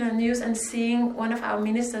watching national news and seeing one of our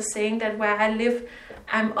ministers saying that where I live,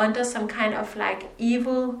 I'm under some kind of like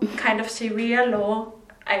evil kind of Sharia law.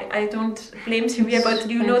 I don't blame Sharia, but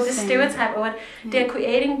the stereotype of what they're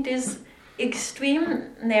creating these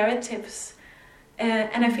extreme narratives,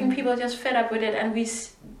 and I think people are just fed up with it, and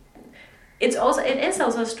it is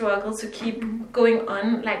also a struggle to keep going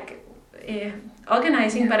on, like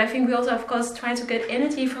organizing, but I think we also of course try to get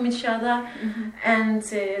energy from each other, and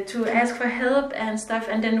to ask for help and stuff,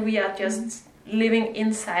 and then we are just living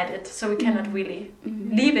inside it, so we cannot really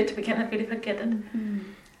leave it, we cannot really forget it.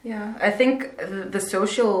 Yeah, I think the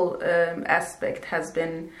social aspect has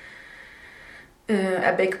been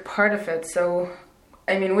a big part of it. So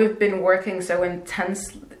I mean, we've been working so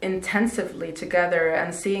intensively together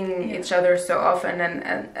and seeing each other so often,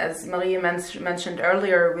 and as Marie mentioned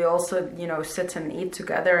earlier, we also sit and eat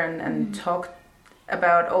together and talk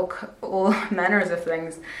about all manners of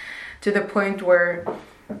things, to the point where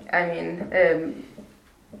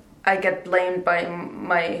I get blamed by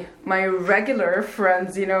my regular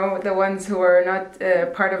friends, the ones who are not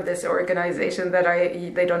part of this organization, that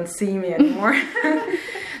they don't see me anymore.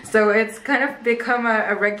 So it's kind of become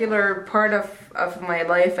a regular part of my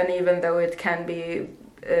life, and even though it can be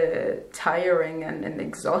tiring and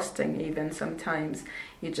exhausting even sometimes,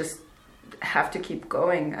 you just have to keep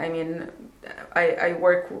going. I mean, I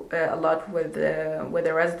work a lot with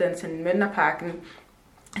the residents in Mjølnerparken, and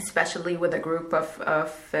especially with a group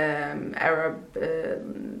of Arab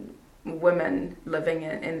women living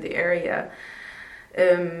in the area,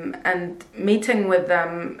 and meeting with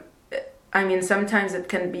them. I mean, sometimes it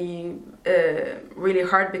can be really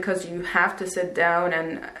hard, because you have to sit down,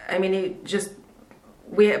 and I mean,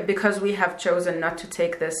 because we have chosen not to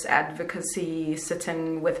take this advocacy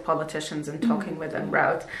sitting with politicians and talking with them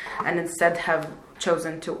route, and instead have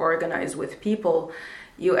chosen to organize with people,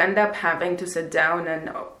 you end up having to sit down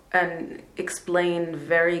and explain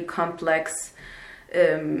very complex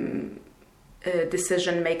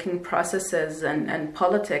decision-making processes and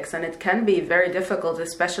politics, and it can be very difficult,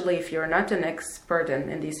 especially if you're not an expert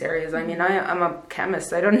in these areas. I mean, I'm a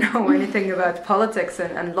chemist, I don't know anything about politics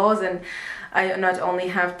and laws, and I not only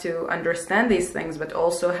have to understand these things, but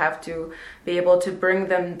also have to be able to bring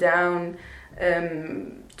them down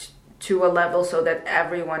to a level so that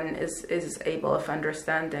everyone is able of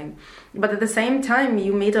understanding. But at the same time,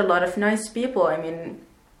 you meet a lot of nice people. I mean,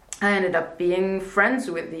 I ended up being friends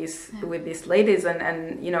with these ladies,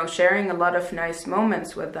 and sharing a lot of nice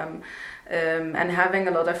moments with them, and having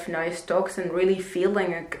a lot of nice talks, and really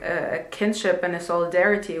feeling a kinship and a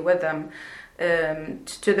solidarity with them.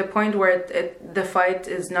 to the point where the fight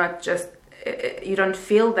is not just, you don't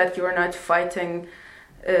feel that you're not fighting,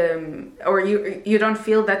 or you don't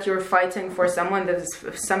feel that you're fighting for someone that is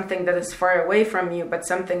something that is far away from you, but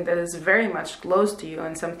something that is very much close to you,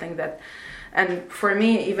 and something that, and for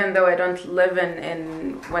me, even though I don't live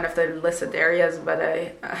in one of the illicit areas, but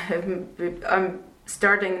I'm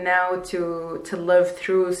starting now to live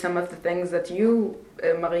through some of the things that you,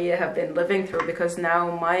 Maria, have been living through, because now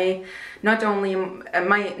not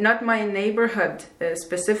my neighborhood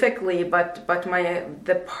specifically, but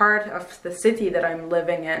the part of the city that I'm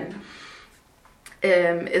living in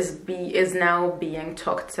is now being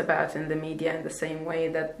talked about in the media in the same way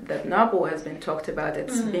that Nabo has been talked about.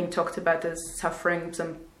 It's being talked about as suffering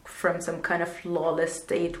from some kind of lawless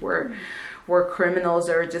state where criminals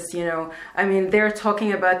are just, I mean, they're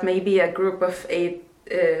talking about maybe a group of eight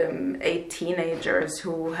teenagers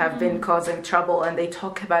who have been causing trouble, and they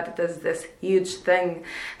talk about it as this huge thing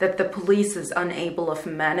that the police is unable of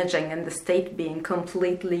managing, and the state being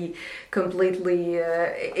completely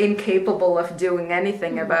incapable of doing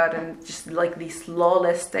anything about, and just like this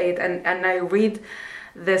lawless state. And I read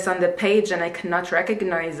this on the page, and I cannot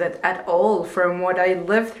recognize it at all from what I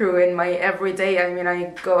live through in my everyday. I mean,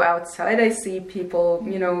 I go outside, I see people,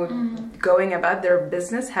 going about their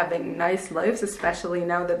business, having nice lives, especially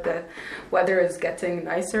now that the weather is getting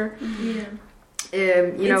nicer.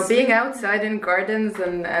 Being outside in gardens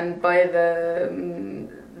and by the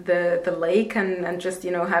lake and just,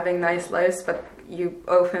 having nice lives, but you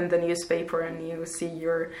open the newspaper and you see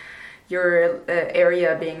your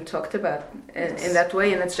area being talked about in that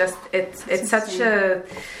way, and it's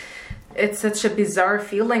such a bizarre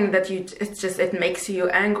feeling that it makes you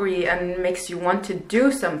angry and makes you want to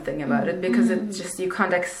do something about it, because it just, you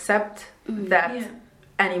can't accept that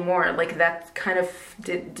anymore, like that kind of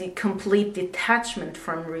complete detachment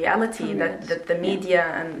from reality that the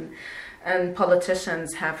media and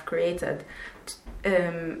politicians have created,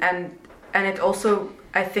 and it also,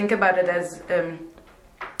 I think about it as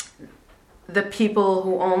the people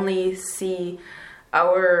who only see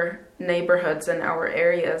our neighborhoods and our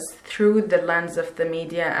areas through the lens of the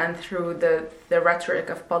media and through the rhetoric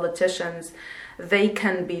of politicians, they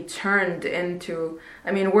can be turned into,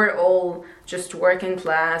 I mean, we're all just working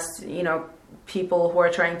class, people who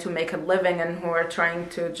are trying to make a living and who are trying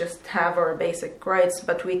to just have our basic rights,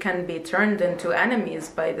 but we can be turned into enemies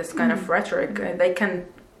by this kind of rhetoric. They can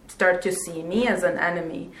start to see me as an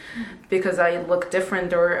enemy because I look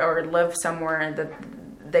different or live somewhere that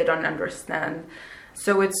they don't understand.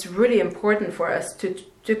 So it's really important for us to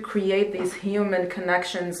create these human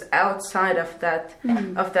connections outside of that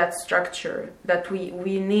structure, that we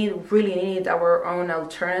really need our own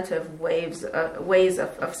alternative ways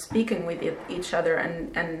of speaking with each other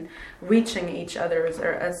and reaching each other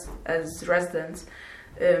as residents.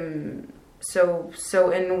 So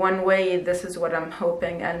in one way, this is what I'm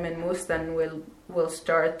hoping ALMEN MODSTAND will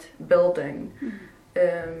start building.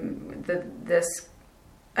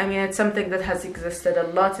 It's something that has existed a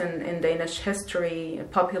lot in Danish history,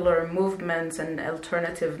 popular movements and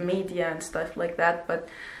alternative media and stuff like that. But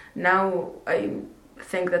now I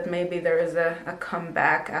think that maybe there is a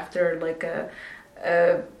comeback after like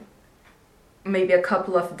maybe a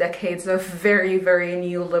couple of decades of very, very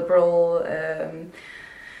neoliberal.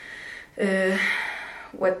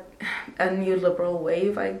 A new liberal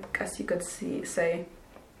wave, I guess you could say,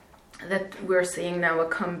 that we're seeing now a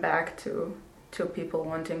comeback to people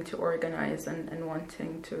wanting to organize and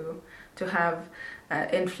wanting to have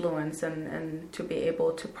influence and to be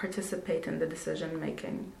able to participate in the decision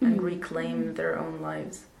making and reclaim their own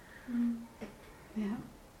lives. Yeah.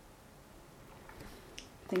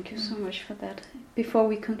 Thank you so much for that. Before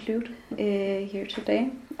we conclude here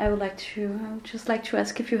today, I would just like to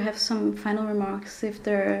ask if you have some final remarks, if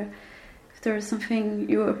there is something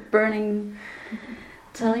you are burning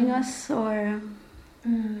telling us, or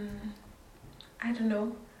I don't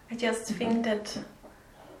know. I just think that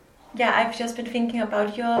I've just been thinking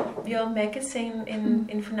about your magazine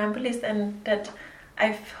in Funambulist, and that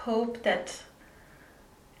I think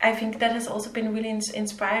that has also been really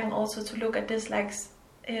inspiring also to look at this like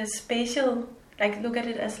spatial, like look at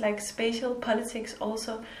it as like spatial politics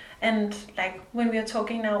also, and like when we are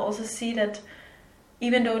talking now also see that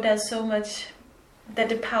even though there's so much that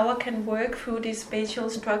the power can work through these spatial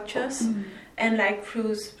structures and like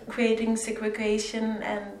through creating segregation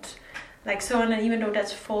and like so on, and even though that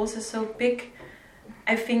force is so big,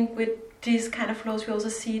 I think with these kind of flows we also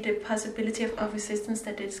see the possibility of resistance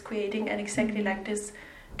that it's creating, and exactly like this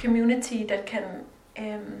community that can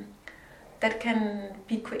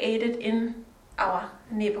be created in our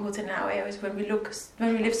neighborhoods and our areas when we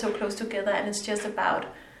live so close together, and it's just about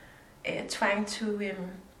trying to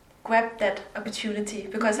grab that opportunity,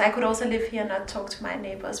 because I could also live here and not talk to my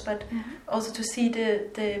neighbors, but also to see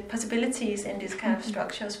the possibilities in these kind of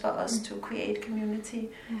structures for us to create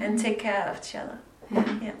community and take care of each other.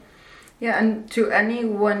 Yeah, and to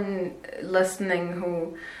anyone listening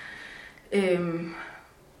who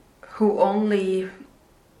only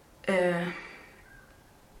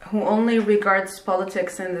regards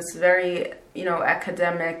politics in this very,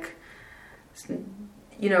 academic,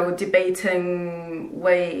 debating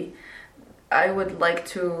way, I would like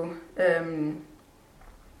to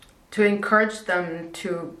encourage them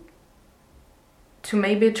to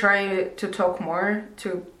maybe try to talk more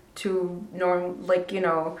to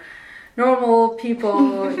normal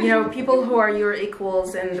people, people who are your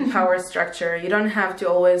equals in the power structure. You don't have to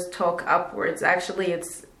always talk upwards. Actually,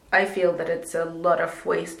 I feel that it's a lot of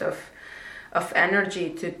waste of energy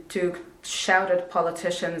to shout at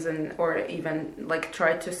politicians or even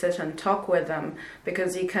try to sit and talk with them,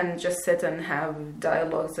 because you can just sit and have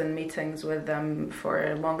dialogues and meetings with them for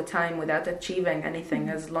a long time without achieving anything,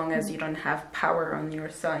 as long as you don't have power on your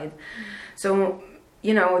side. So,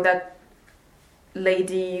 that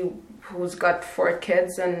lady who's got 4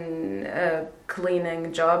 kids and a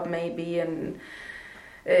cleaning job maybe, and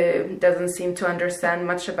doesn't seem to understand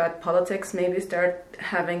much about politics, maybe start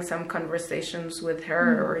having some conversations with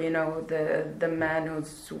her, or the man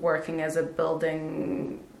who's working as a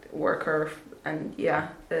building worker and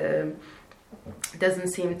doesn't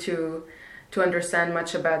seem to understand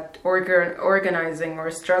much about organizing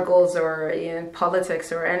or struggles or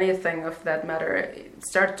politics or anything of that matter.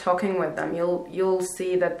 Start talking with them. You'll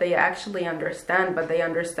see that they actually understand, but they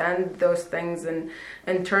understand those things in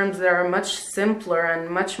terms that are much simpler and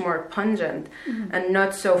much more pungent, and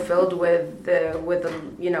not so filled with a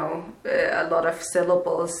lot of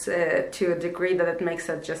syllables to a degree that it makes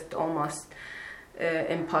it just almost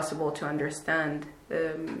impossible to understand.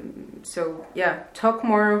 Talk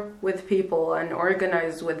more with people and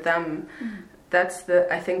organize with them.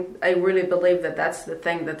 I really believe that that's the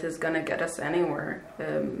thing that is going to get us anywhere.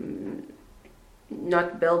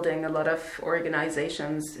 Not building a lot of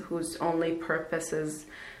organizations whose only purpose is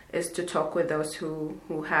to talk with those who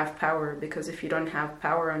have power, because if you don't have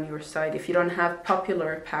power on your side, if you don't have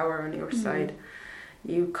popular power on your side,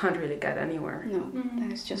 you can't really get anywhere. No,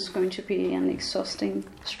 it's just going to be an exhausting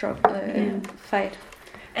fight.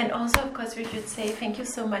 And also, of course, we should say thank you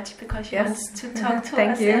so much, because you want to talk to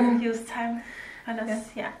us you. and use time on us.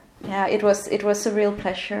 Yeah, it was a real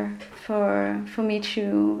pleasure for me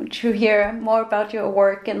to hear more about your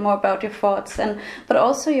work and more about your thoughts, but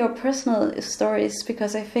also your personal stories,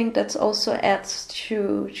 because I think that also adds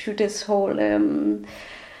to this whole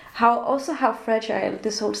how fragile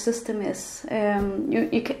this whole system is.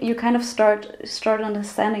 You kind of start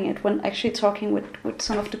understanding it when actually talking with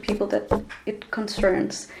some of the people that it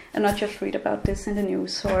concerns, and not just read about this in the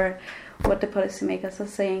news or what the policymakers are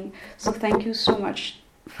saying. So thank you so much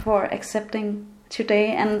for accepting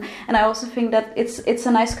today, and I also think that it's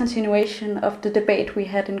a nice continuation of the debate we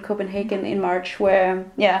had in Copenhagen in March, where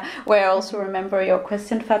I also remember your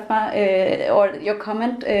question, Fatma, or your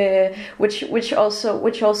comment, which also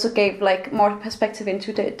gave more perspective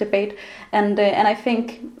into the debate, and I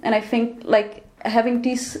think having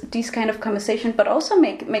these kind of conversation, but also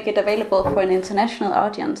make it available for an international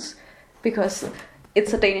audience, because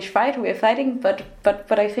it's a Danish fight we are fighting, but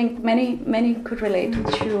I think many could relate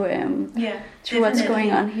to what's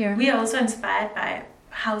going on here. We are also inspired by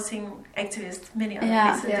housing activists, many other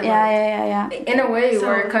places. Yeah. In a way,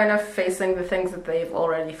 we're kind of facing the things that they've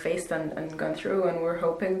already faced and gone through, and we're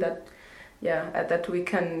hoping that we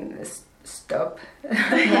can stop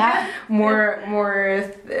more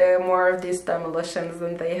of these demolitions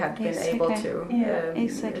than they had been able to.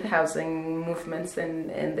 Housing movements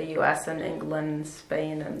in the US and England,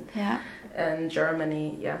 Spain and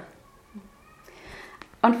Germany.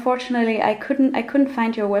 Unfortunately, I couldn't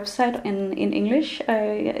find your website in English.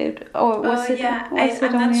 I'm not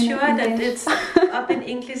sure that it's up in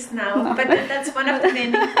English now, but that's one of the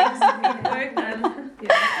many things that we worked on.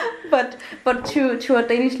 But to our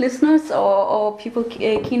Danish listeners or people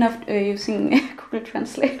keen of using Google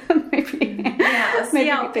Translate, maybe. Or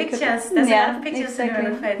see our pictures. There's a lot of pictures in your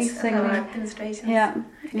websites of our demonstrations.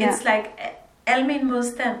 It's like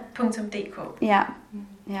almenmodstand.dk. Yeah.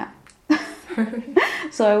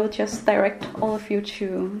 So I will just direct all of you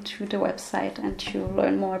to the website and to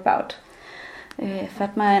learn more about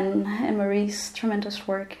Fatma and Marie's tremendous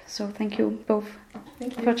work. So thank you both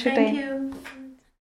for today. Thank you.